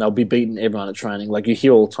training and they'll be beating everyone at training. Like you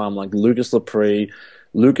hear all the time, like Lucas Lepre,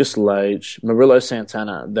 Lucas Leitch, Murillo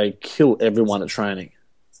Santana, they kill everyone at training.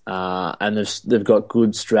 And they've got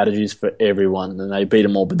good strategies for everyone, and they beat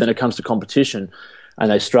them all. But then it comes to competition,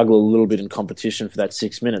 and they struggle a little bit in competition for that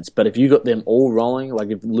 6 minutes. But if you got them all rolling, like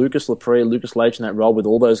if Lucas Lepre, Lucas Leitch in that role with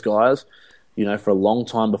all those guys, for a long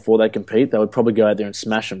time before they compete, they would probably go out there and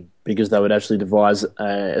smash them because they would actually devise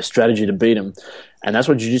a strategy to beat them. And that's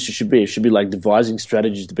what jiu-jitsu should be. It should be like devising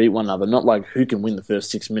strategies to beat one another, not like who can win the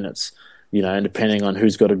first 6 minutes. And depending on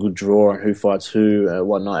who's got a good draw and who fights who,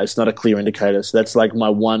 whatnot, it's not a clear indicator. So that's like my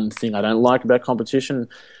one thing I don't like about competition,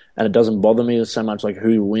 and it doesn't bother me so much like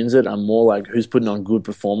who wins it. I'm more like who's putting on good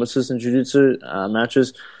performances in jiu-jitsu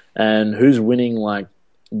matches and who's winning like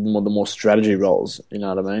the more strategy roles. You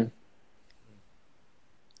know what I mean?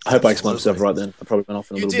 I hope I explained myself right then. I probably went off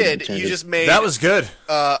in a little bit. You did. You just made that was good.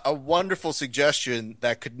 A wonderful suggestion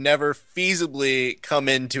that could never feasibly come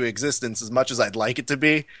into existence as much as I'd like it to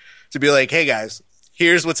be. To be like, hey guys,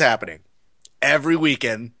 here's what's happening. Every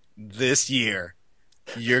weekend this year,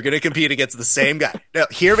 you're going to compete against the same guy. Now,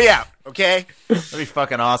 hear me out, okay? That'd be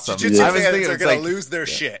fucking awesome. Jiu-jitsu fans are going to lose their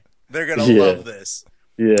shit. They're going to love this.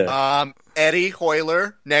 Yeah. Eddie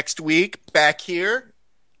Hoyler next week back here.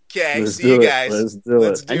 Okay, Let's see you do it. guys. Let's do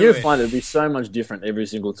it. And you'll find it'll be so much different every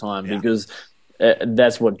single time because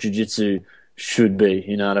that's what jiu-jitsu should be,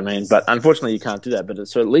 you know what I mean? But unfortunately, you can't do that. But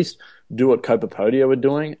so at least do what Copa Podio are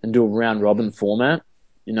doing and do a round robin format.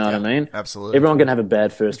 You know what I mean? Absolutely. Everyone can have a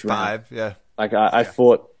bad first round. 5, yeah. Like I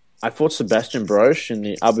fought Sebastian Broche in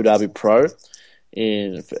the Abu Dhabi Pro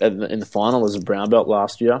in the final as a brown belt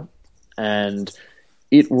last year, and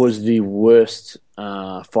it was the worst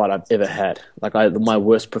fight I've ever had. Like my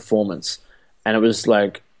worst performance, and it was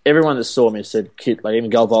like everyone that saw me said, "Kit," like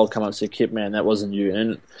even Galval come up and said, "Kit, man, that wasn't you."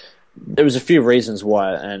 And there was a few reasons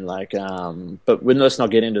why, and but let's not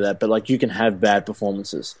get into that. But like, you can have bad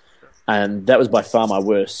performances, and that was by far my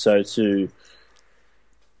worst. So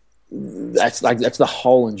that's the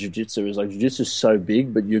whole in jiu-jitsu is like jiu-jitsu is so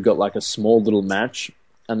big, but you've got like a small little match,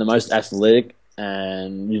 and the most athletic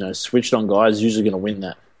and switched on guy is usually going to win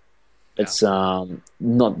that. It's not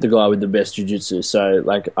the guy with the best jiu-jitsu. So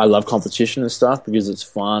like, I love competition and stuff because it's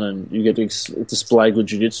fun and you get to display good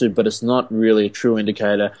jiu-jitsu, but it's not really a true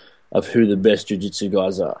indicator of who the best jiu-jitsu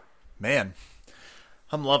guys are. Man,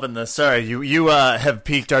 I'm loving this. Sorry, you have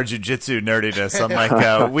piqued our jiu-jitsu nerdiness. I'm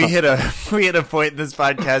like, we hit a point in this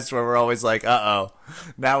podcast where we're always like,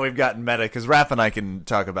 now we've gotten meta, because Raph and I can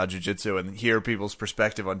talk about jiu-jitsu and hear people's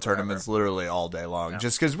perspective on tournaments literally all day long. Yeah.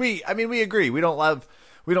 Just because we agree. We don't love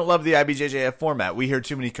the IBJJF format. We hear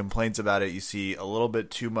too many complaints about it. You see a little bit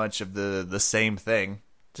too much of the same thing,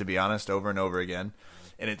 to be honest, over and over again.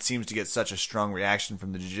 And it seems to get such a strong reaction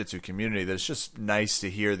from the jiu-jitsu community that it's just nice to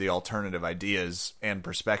hear the alternative ideas and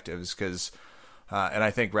perspectives. Because, and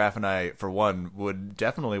I think Raph and I, for one, would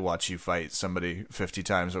definitely watch you fight somebody 50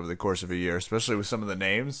 times over the course of a year, especially with some of the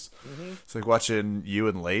names. Mm-hmm. It's like watching you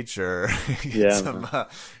and Leitch or that'd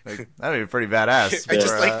be pretty badass. I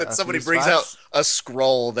just like that somebody brings out a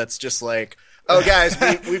scroll that's just like, oh, guys,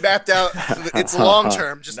 we mapped out. It's long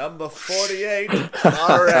term. Just number 48.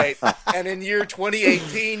 All right. And in year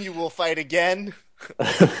 2018, you will fight again.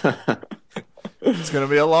 It's going to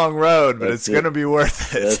be a long road, but it's going to be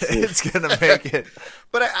worth it. It's going to make it.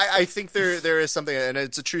 But I think there is something, and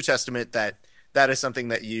it's a true testament that is something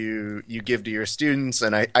that you give to your students.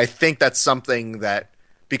 And I think that's something that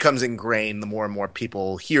becomes ingrained the more and more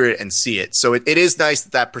people hear it and see it. So it is nice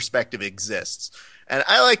that perspective exists. And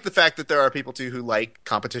I like the fact that there are people, too, who like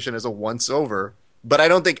competition as a once-over. But I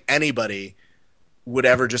don't think anybody would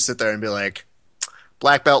ever just sit there and be like,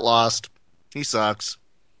 black belt lost. He sucks.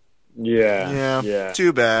 Yeah.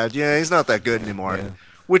 Too bad. Yeah, he's not that good anymore. Yeah.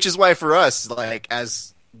 Which is why for us, like,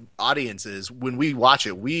 as audiences, when we watch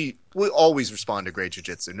it, we always respond to great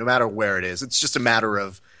jiu-jitsu, no matter where it is. It's just a matter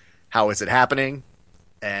of how is it happening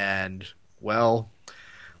and, well,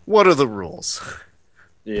 what are the rules?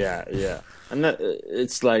 Yeah. And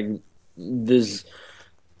it's like there's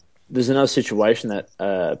another situation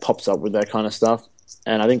that pops up with that kind of stuff.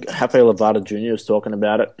 And I think Rafael Lavada Jr. is talking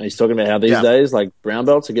about it. And he's talking about how these days, like, brown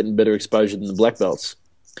belts are getting better exposure than the black belts.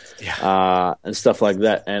 Yeah. And stuff like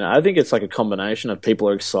that. And I think it's like a combination of people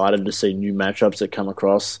are excited to see new matchups that come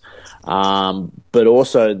across. But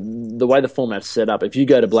also the way the format's set up, if you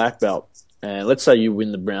go to black belt, and let's say you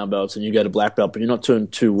win the brown belts and you go to black belt, but you're not doing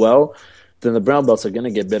too well, then the brown belts are going to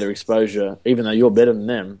get better exposure, even though you're better than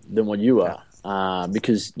them, than what you are.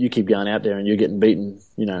 Because you keep going out there and you're getting beaten,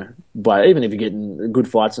 by, even if you're getting good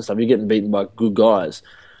fights and stuff, you're getting beaten by good guys.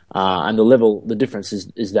 And the difference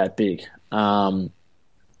is that big.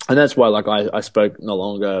 And that's why, like, I spoke not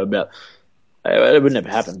long ago about it would never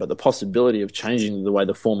happen, but the possibility of changing the way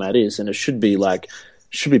the format is, and it should be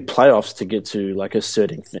playoffs to get to like a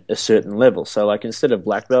certain level. So like instead of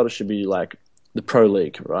black belt, it should be like the pro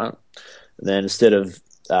league, right? And then instead of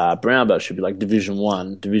brown belt, it should be like Division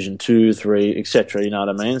 1, Division 2, 3, etc. You know what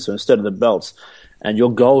I mean? So instead of the belts, and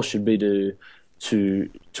your goal should be to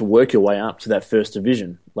work your way up to that first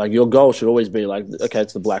division. Like your goal should always be like, okay,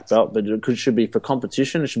 it's the black belt, but it should be for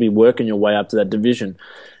competition. It should be working your way up to that division.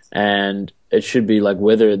 And it should be like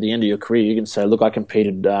whether at the end of your career you can say, look, I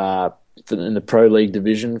competed in the pro league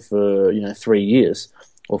division for 3 years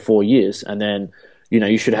or 4 years, and then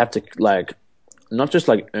you should have to like not just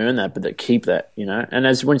like earn that, but keep that,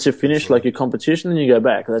 And once you finish like your competition, then you go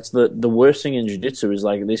back. That's the worst thing in jiu-jitsu is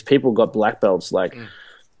like these people got black belts like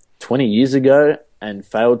 20 years ago and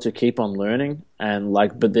failed to keep on learning, and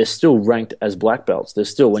but they're still ranked as black belts. They're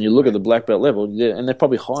still, when you look at the black belt level, and they're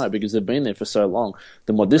probably higher because they've been there for so long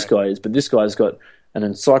than what this guy is. But this guy's got an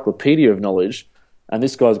encyclopedia of knowledge, and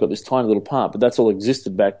this guy's got this tiny little part. But that's all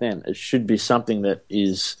existed back then. It should be something that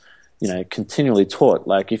is, continually taught.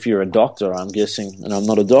 Like if you're a doctor, I'm guessing, and I'm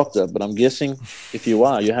not a doctor, but I'm guessing if you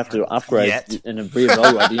are, you have to upgrade and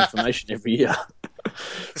reevaluate the information every year.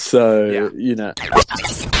 So,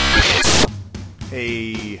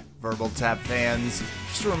 Hey, Verbal Tap fans.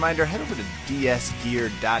 Just a reminder, head over to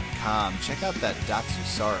dsgear.com. Check out that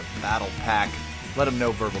Datsusara Battle Pack. Let them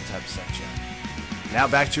know Verbal Tap sent you. Now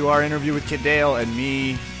back to our interview with Kit Dale and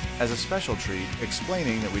me as a special treat,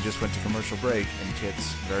 explaining that we just went to commercial break and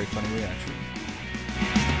Kit's very funny reaction.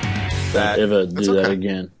 Don't ever do that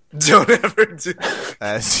again. Don't ever do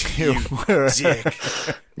as you were dick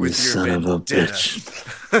with you your son of a bitch.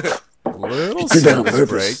 Little service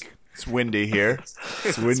break. It's windy here.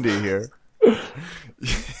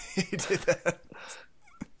 He did that.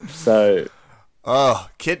 So,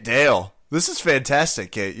 Kit Dale. This is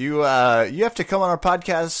fantastic, Kit. You have to come on our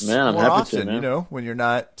podcast more often, man. When you're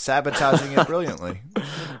not sabotaging it brilliantly.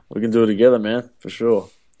 We can do it together, man, for sure.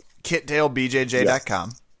 KitDaleBJJ.com.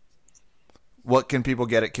 Yeah. What can people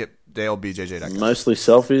get at KitDaleBJJ.com? Mostly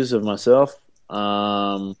selfies of myself.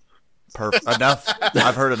 Enough.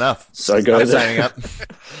 I've heard enough. So go I'm signing up.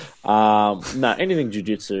 No, anything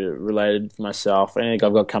jiu-jitsu related for myself. Anything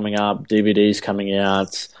I've got coming up, DVDs coming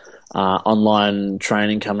out, online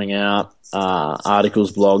training coming out,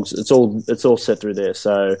 articles, blogs. It's all set through there.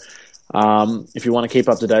 So if you want to keep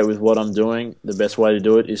up to date with what I'm doing, the best way to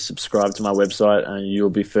do it is subscribe to my website, and you'll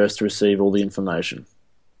be first to receive all the information.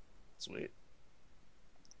 Sweet.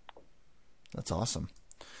 That's awesome.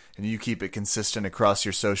 And you keep it consistent across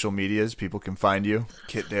your social medias. People can find you.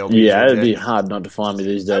 Kit Dale. BJJ. Yeah, it'd be hard not to find me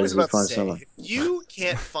these days. I was about to say, if you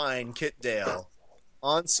can't find Kit Dale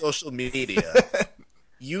on social media,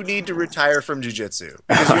 you need to retire from jiu-jitsu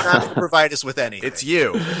because you're not going to provide us with anything. It's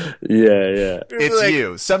you. Yeah. It's like,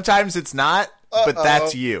 you. Sometimes it's not, but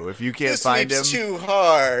that's you. If you can't find him. This too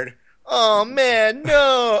hard. Oh, man,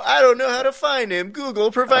 no. I don't know how to find him.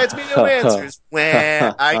 Google provides me no answers.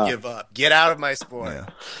 I give up. Get out of my sport. Yeah.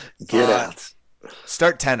 Get out.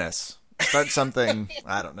 Start tennis. Start something,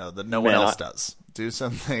 I don't know, that no one else does. Do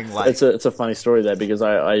something like... It's a funny story there because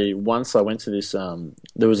I once went to this...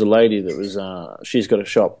 there was a lady that was... she's got a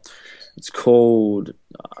shop. It's called...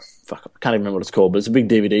 I can't even remember what it's called, but it's a big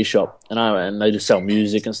DVD shop. And they just sell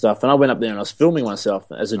music and stuff. And I went up there and I was filming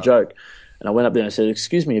myself as a joke. And I went up there and I said,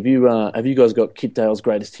 "Excuse me, have you guys got Kit Dale's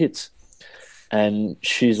greatest hits?" And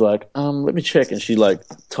she's like, "Let me check." And she like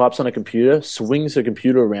types on a computer, swings her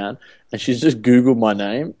computer around, and she's just Googled my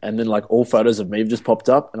name, and then like all photos of me have just popped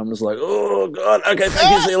up, and I'm just like, "Oh God, okay,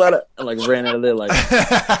 thank you, see you later." And like ran out of there like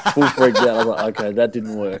full freaked out. I was like, "Okay, that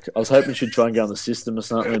didn't work." I was hoping she'd try and go on the system or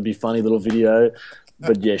something. It'd be a funny little video.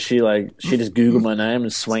 But yeah, she just Googled my name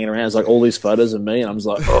and swung it around. It's like all these photos of me, and I'm just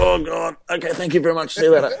like, "Oh God, okay, thank you very much. See you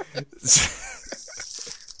later."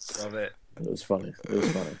 Love it. It was funny.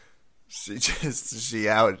 She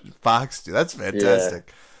outfoxed you. That's fantastic.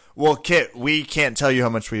 Yeah. Well, Kit, we can't tell you how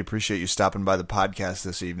much we appreciate you stopping by the podcast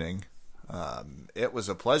this evening. It was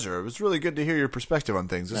a pleasure. It was really good to hear your perspective on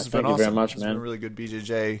things. This has been awesome. Thank you very much, man. It's been a really good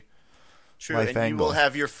BJJ. True, and angle. You will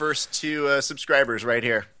have your first 2 subscribers right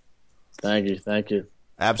here. Thank you.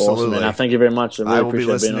 Absolutely. Awesome, thank you very much. I will be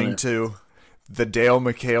listening to the Dale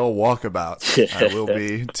McHale Walkabout. I will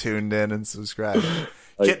be tuned in and subscribed.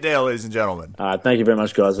 Kit Dale, ladies and gentlemen. Thank you very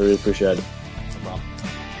much, guys. I really appreciate it. No problem.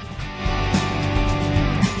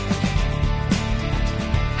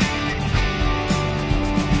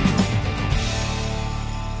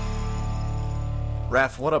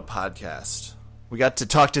 Raph, what a podcast. We got to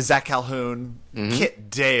talk to Zach Calhoun,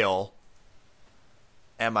 Kit Dale.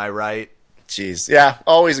 Am I right? Jeez. Yeah,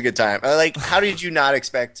 always a good time. Like, how did you not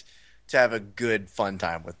expect to have a good, fun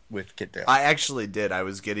time with Kit Dale? I actually did. I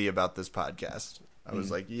was giddy about this podcast. I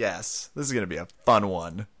was like, yes, this is going to be a fun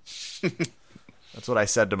one. That's what I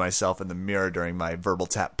said to myself in the mirror during my verbal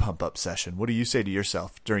tap pump-up session. What do you say to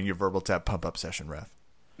yourself during your verbal tap pump-up session, Ref?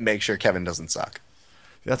 Make sure Kevin doesn't suck.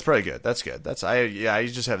 That's probably good. That's good. I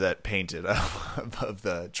just have that painted of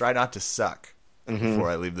the try not to suck before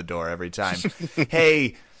I leave the door every time.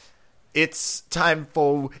 Hey, it's time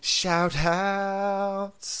for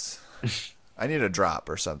shout-outs. I need a drop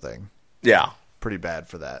or something. Yeah. Pretty bad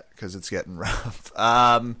for that because it's getting rough.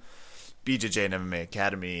 BJJ and MMA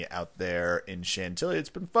Academy out there in Chantilly. It's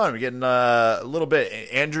been fun. We're getting a little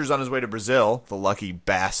bit. Andrew's on his way to Brazil, the lucky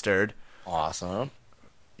bastard. Awesome.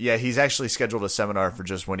 Yeah, he's actually scheduled a seminar for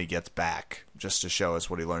just when he gets back, just to show us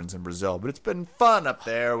what he learns in Brazil. But it's been fun up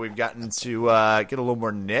there. We've gotten to get a little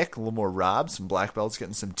more Nick, a little more Rob, some black belts,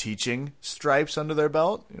 getting some teaching stripes under their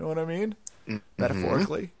belt. You know what I mean? Mm-hmm.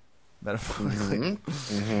 Metaphorically.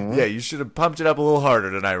 Mm-hmm. Yeah, you should have pumped it up a little harder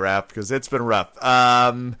tonight, Raph, because it's been rough.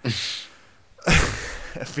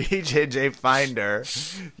 BJJ Finder,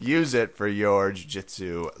 use it for your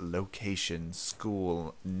jiu-jitsu location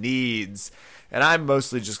school needs. And I'm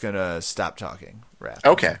mostly just going to stop talking, Raph.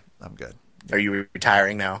 Okay. I'm good. Are you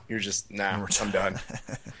retiring now? You're just, I'm done.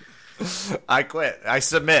 I quit. I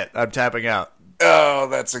submit. I'm tapping out. Oh,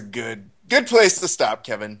 that's a good place to stop,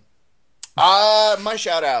 Kevin. My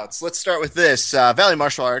shout-outs. Let's start with this. Valley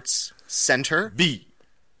Martial Arts Center.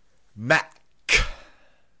 VMAC.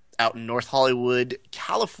 Out in North Hollywood,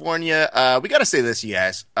 California. We got to say this, you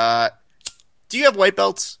guys. Do you have white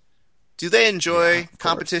belts? Do they enjoy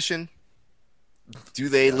competition? Do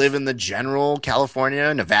they live in the general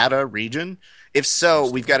California, Nevada region? If so,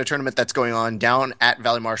 we've got a tournament that's going on down at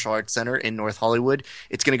Valley Martial Arts Center in North Hollywood.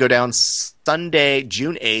 It's going to go down Sunday,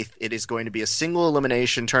 June 8th. It is going to be a single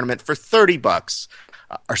elimination tournament for $30.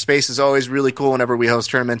 Our space is always really cool whenever we host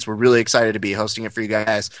tournaments. We're really excited to be hosting it for you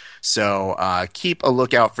guys. So keep a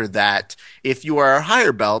lookout for that. If you are a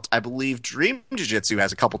higher belt, I believe Dream Jiu-Jitsu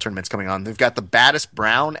has a couple tournaments coming on. They've got the baddest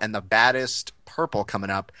brown and the baddest purple coming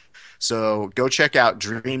up. So go check out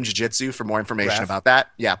Dream Jiu-Jitsu for more information about that.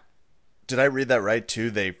 Yeah. Did I read that right, too?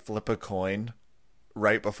 They flip a coin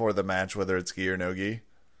right before the match, whether it's gi or no gi?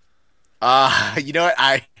 You know what?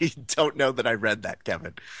 I don't know that I read that,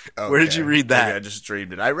 Kevin. Okay. Where did you read that? Maybe I just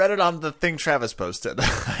streamed it. I read it on the thing Travis posted.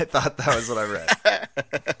 I thought that was what I read.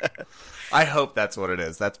 I hope that's what it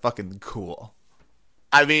is. That's fucking cool.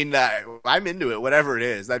 I mean, I'm into it. Whatever it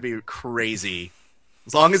is, that'd be crazy.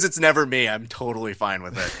 As long as it's never me, I'm totally fine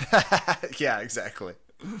with it. Yeah, exactly.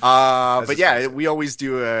 But yeah, we always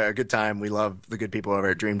do a good time. We love the good people over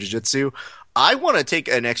at Dream Jiu-Jitsu. I want to take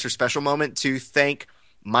an extra special moment to thank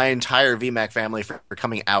my entire VMAC family for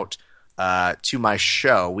coming out to my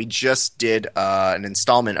show. We just did an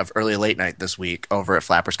installment of Early Late Night this week over at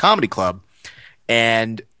Flappers Comedy Club,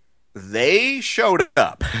 and they showed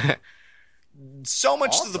up. So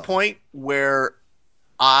much to the point where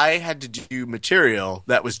I had to do material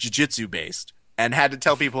that was jiu-jitsu based and had to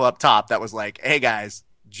tell people up top that was like, hey guys,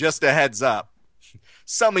 just a heads up.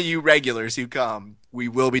 Some of you regulars who come, we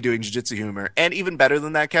will be doing jiu-jitsu humor. And even better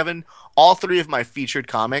than that, Kevin, all three of my featured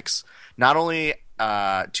comics, not only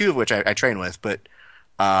two of which I train with, but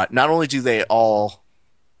not only do they all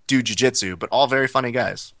do jiu-jitsu, but all very funny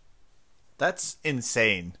guys. That's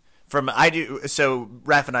insane. So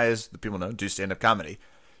Raph and I, as the people know, do stand-up comedy.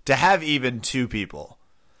 To have even two people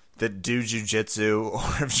that do jiu-jitsu or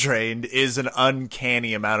have trained is an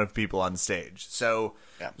uncanny amount of people on stage. So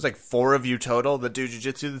it's like 4 of you total that do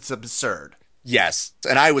jiu-jitsu. That's absurd. Yes,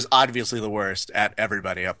 and I was obviously the worst at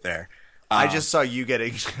everybody up there. I just saw you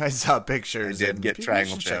I saw pictures. I did get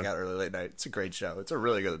Triangle Choke. Check out Early Late Night. It's a great show. It's a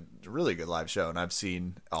really good live show, and I've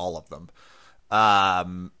seen all of them.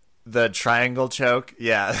 The Triangle Choke,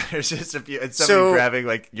 yeah. There's just a few. It's somebody grabbing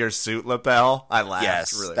like your suit lapel. I laughed.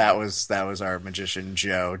 Yes, really that was our magician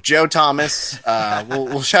Joe Thomas.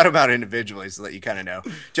 We'll shout him out individually so that you kind of know.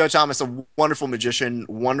 Joe Thomas, a wonderful magician,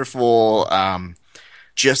 wonderful,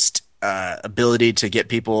 ability to get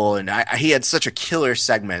people, and he had such a killer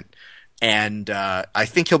segment. And I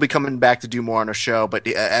think he'll be coming back to do more on our show. But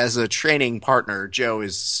as a training partner, Joe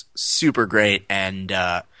is super great, and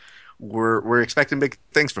we're expecting big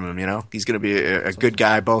things from him. You know, he's going to be a good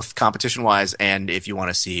guy, both competition wise, and if you want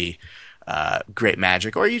to see great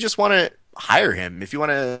magic, or you just want to hire him, if you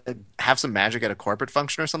want to have some magic at a corporate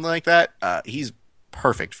function or something like that, he's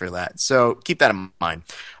perfect for that. So keep that in mind.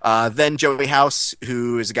 Then Joey House,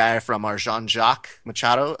 who is a guy from our Jean-Jacques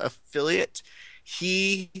Machado affiliate,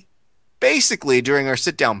 he basically during our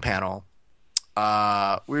sit down panel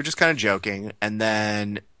we were just kind of joking, and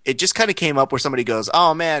then it just kind of came up where somebody goes,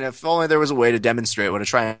 "Oh man, if only there was a way to demonstrate what a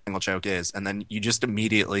triangle choke is," and then you just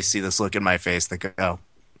immediately see this look in my face that go,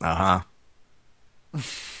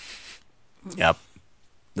 "Yep,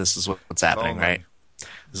 this is what's happening, right?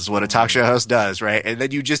 This is what a talk show host does, right?" And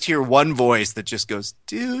then you just hear one voice that just goes,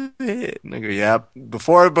 "Do it," and I go, "Yep."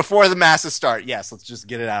 Before the masses start, yes, let's just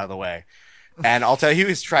get it out of the way. And I'll tell you,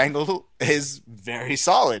 his triangle is very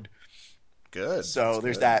solid. Good. So That's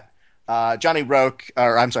there's good. that. Johnny Roque,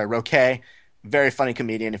 very funny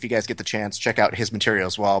comedian. If you guys get the chance, check out his material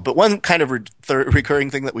as well. But one kind of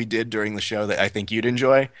recurring thing that we did during the show that I think you'd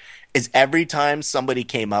enjoy is every time somebody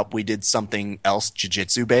came up, we did something else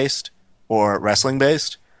jiu-jitsu based or wrestling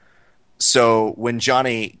based. So when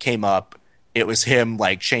Johnny came up, it was him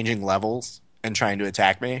like changing levels and trying to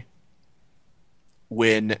attack me.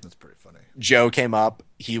 When That's pretty funny. Joe came up,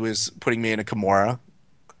 he was putting me in a Kimura.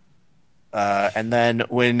 And then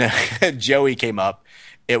when Joey came up,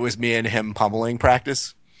 it was me and him pummeling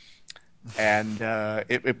practice. And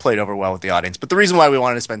it played over well with the audience. But the reason why we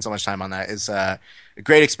wanted to spend so much time on that is a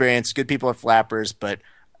great experience, good people at Flappers, but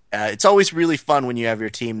it's always really fun when you have your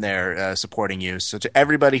team there supporting you. So to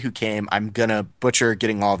everybody who came, I'm going to butcher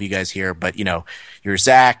getting all of you guys here, but you're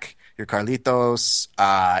Zach, your Carlitos,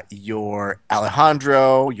 your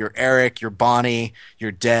Alejandro, your Eric, your Bonnie,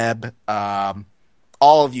 your Deb,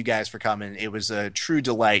 all of you guys for coming. It was a true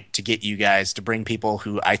delight to get you guys to bring people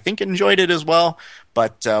who I think enjoyed it as well.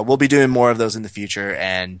 But we'll be doing more of those in the future.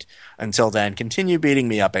 And until then, continue beating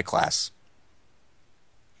me up at class.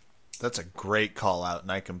 That's a great call out,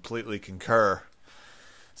 and I completely concur.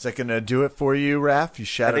 Is that going to do it for you, Raph? You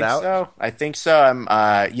shout it out? I think so. I'm,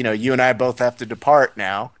 you and I both have to depart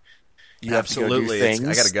now. You Absolutely. Have to go do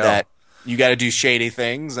things I got to go. that you got to do shady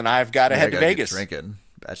things, and I've got to head to Vegas. Drinking.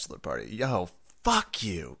 Bachelor party. Yo, fuck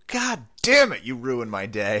you. God damn it. You ruin my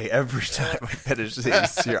day every time I finish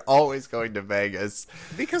these. You're always going to Vegas.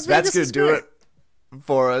 Because that's going to do it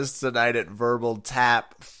for us tonight at Verbal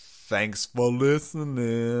Tap. Thanks for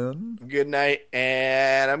listening. Good night,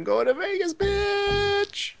 and I'm going to Vegas,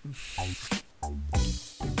 bitch.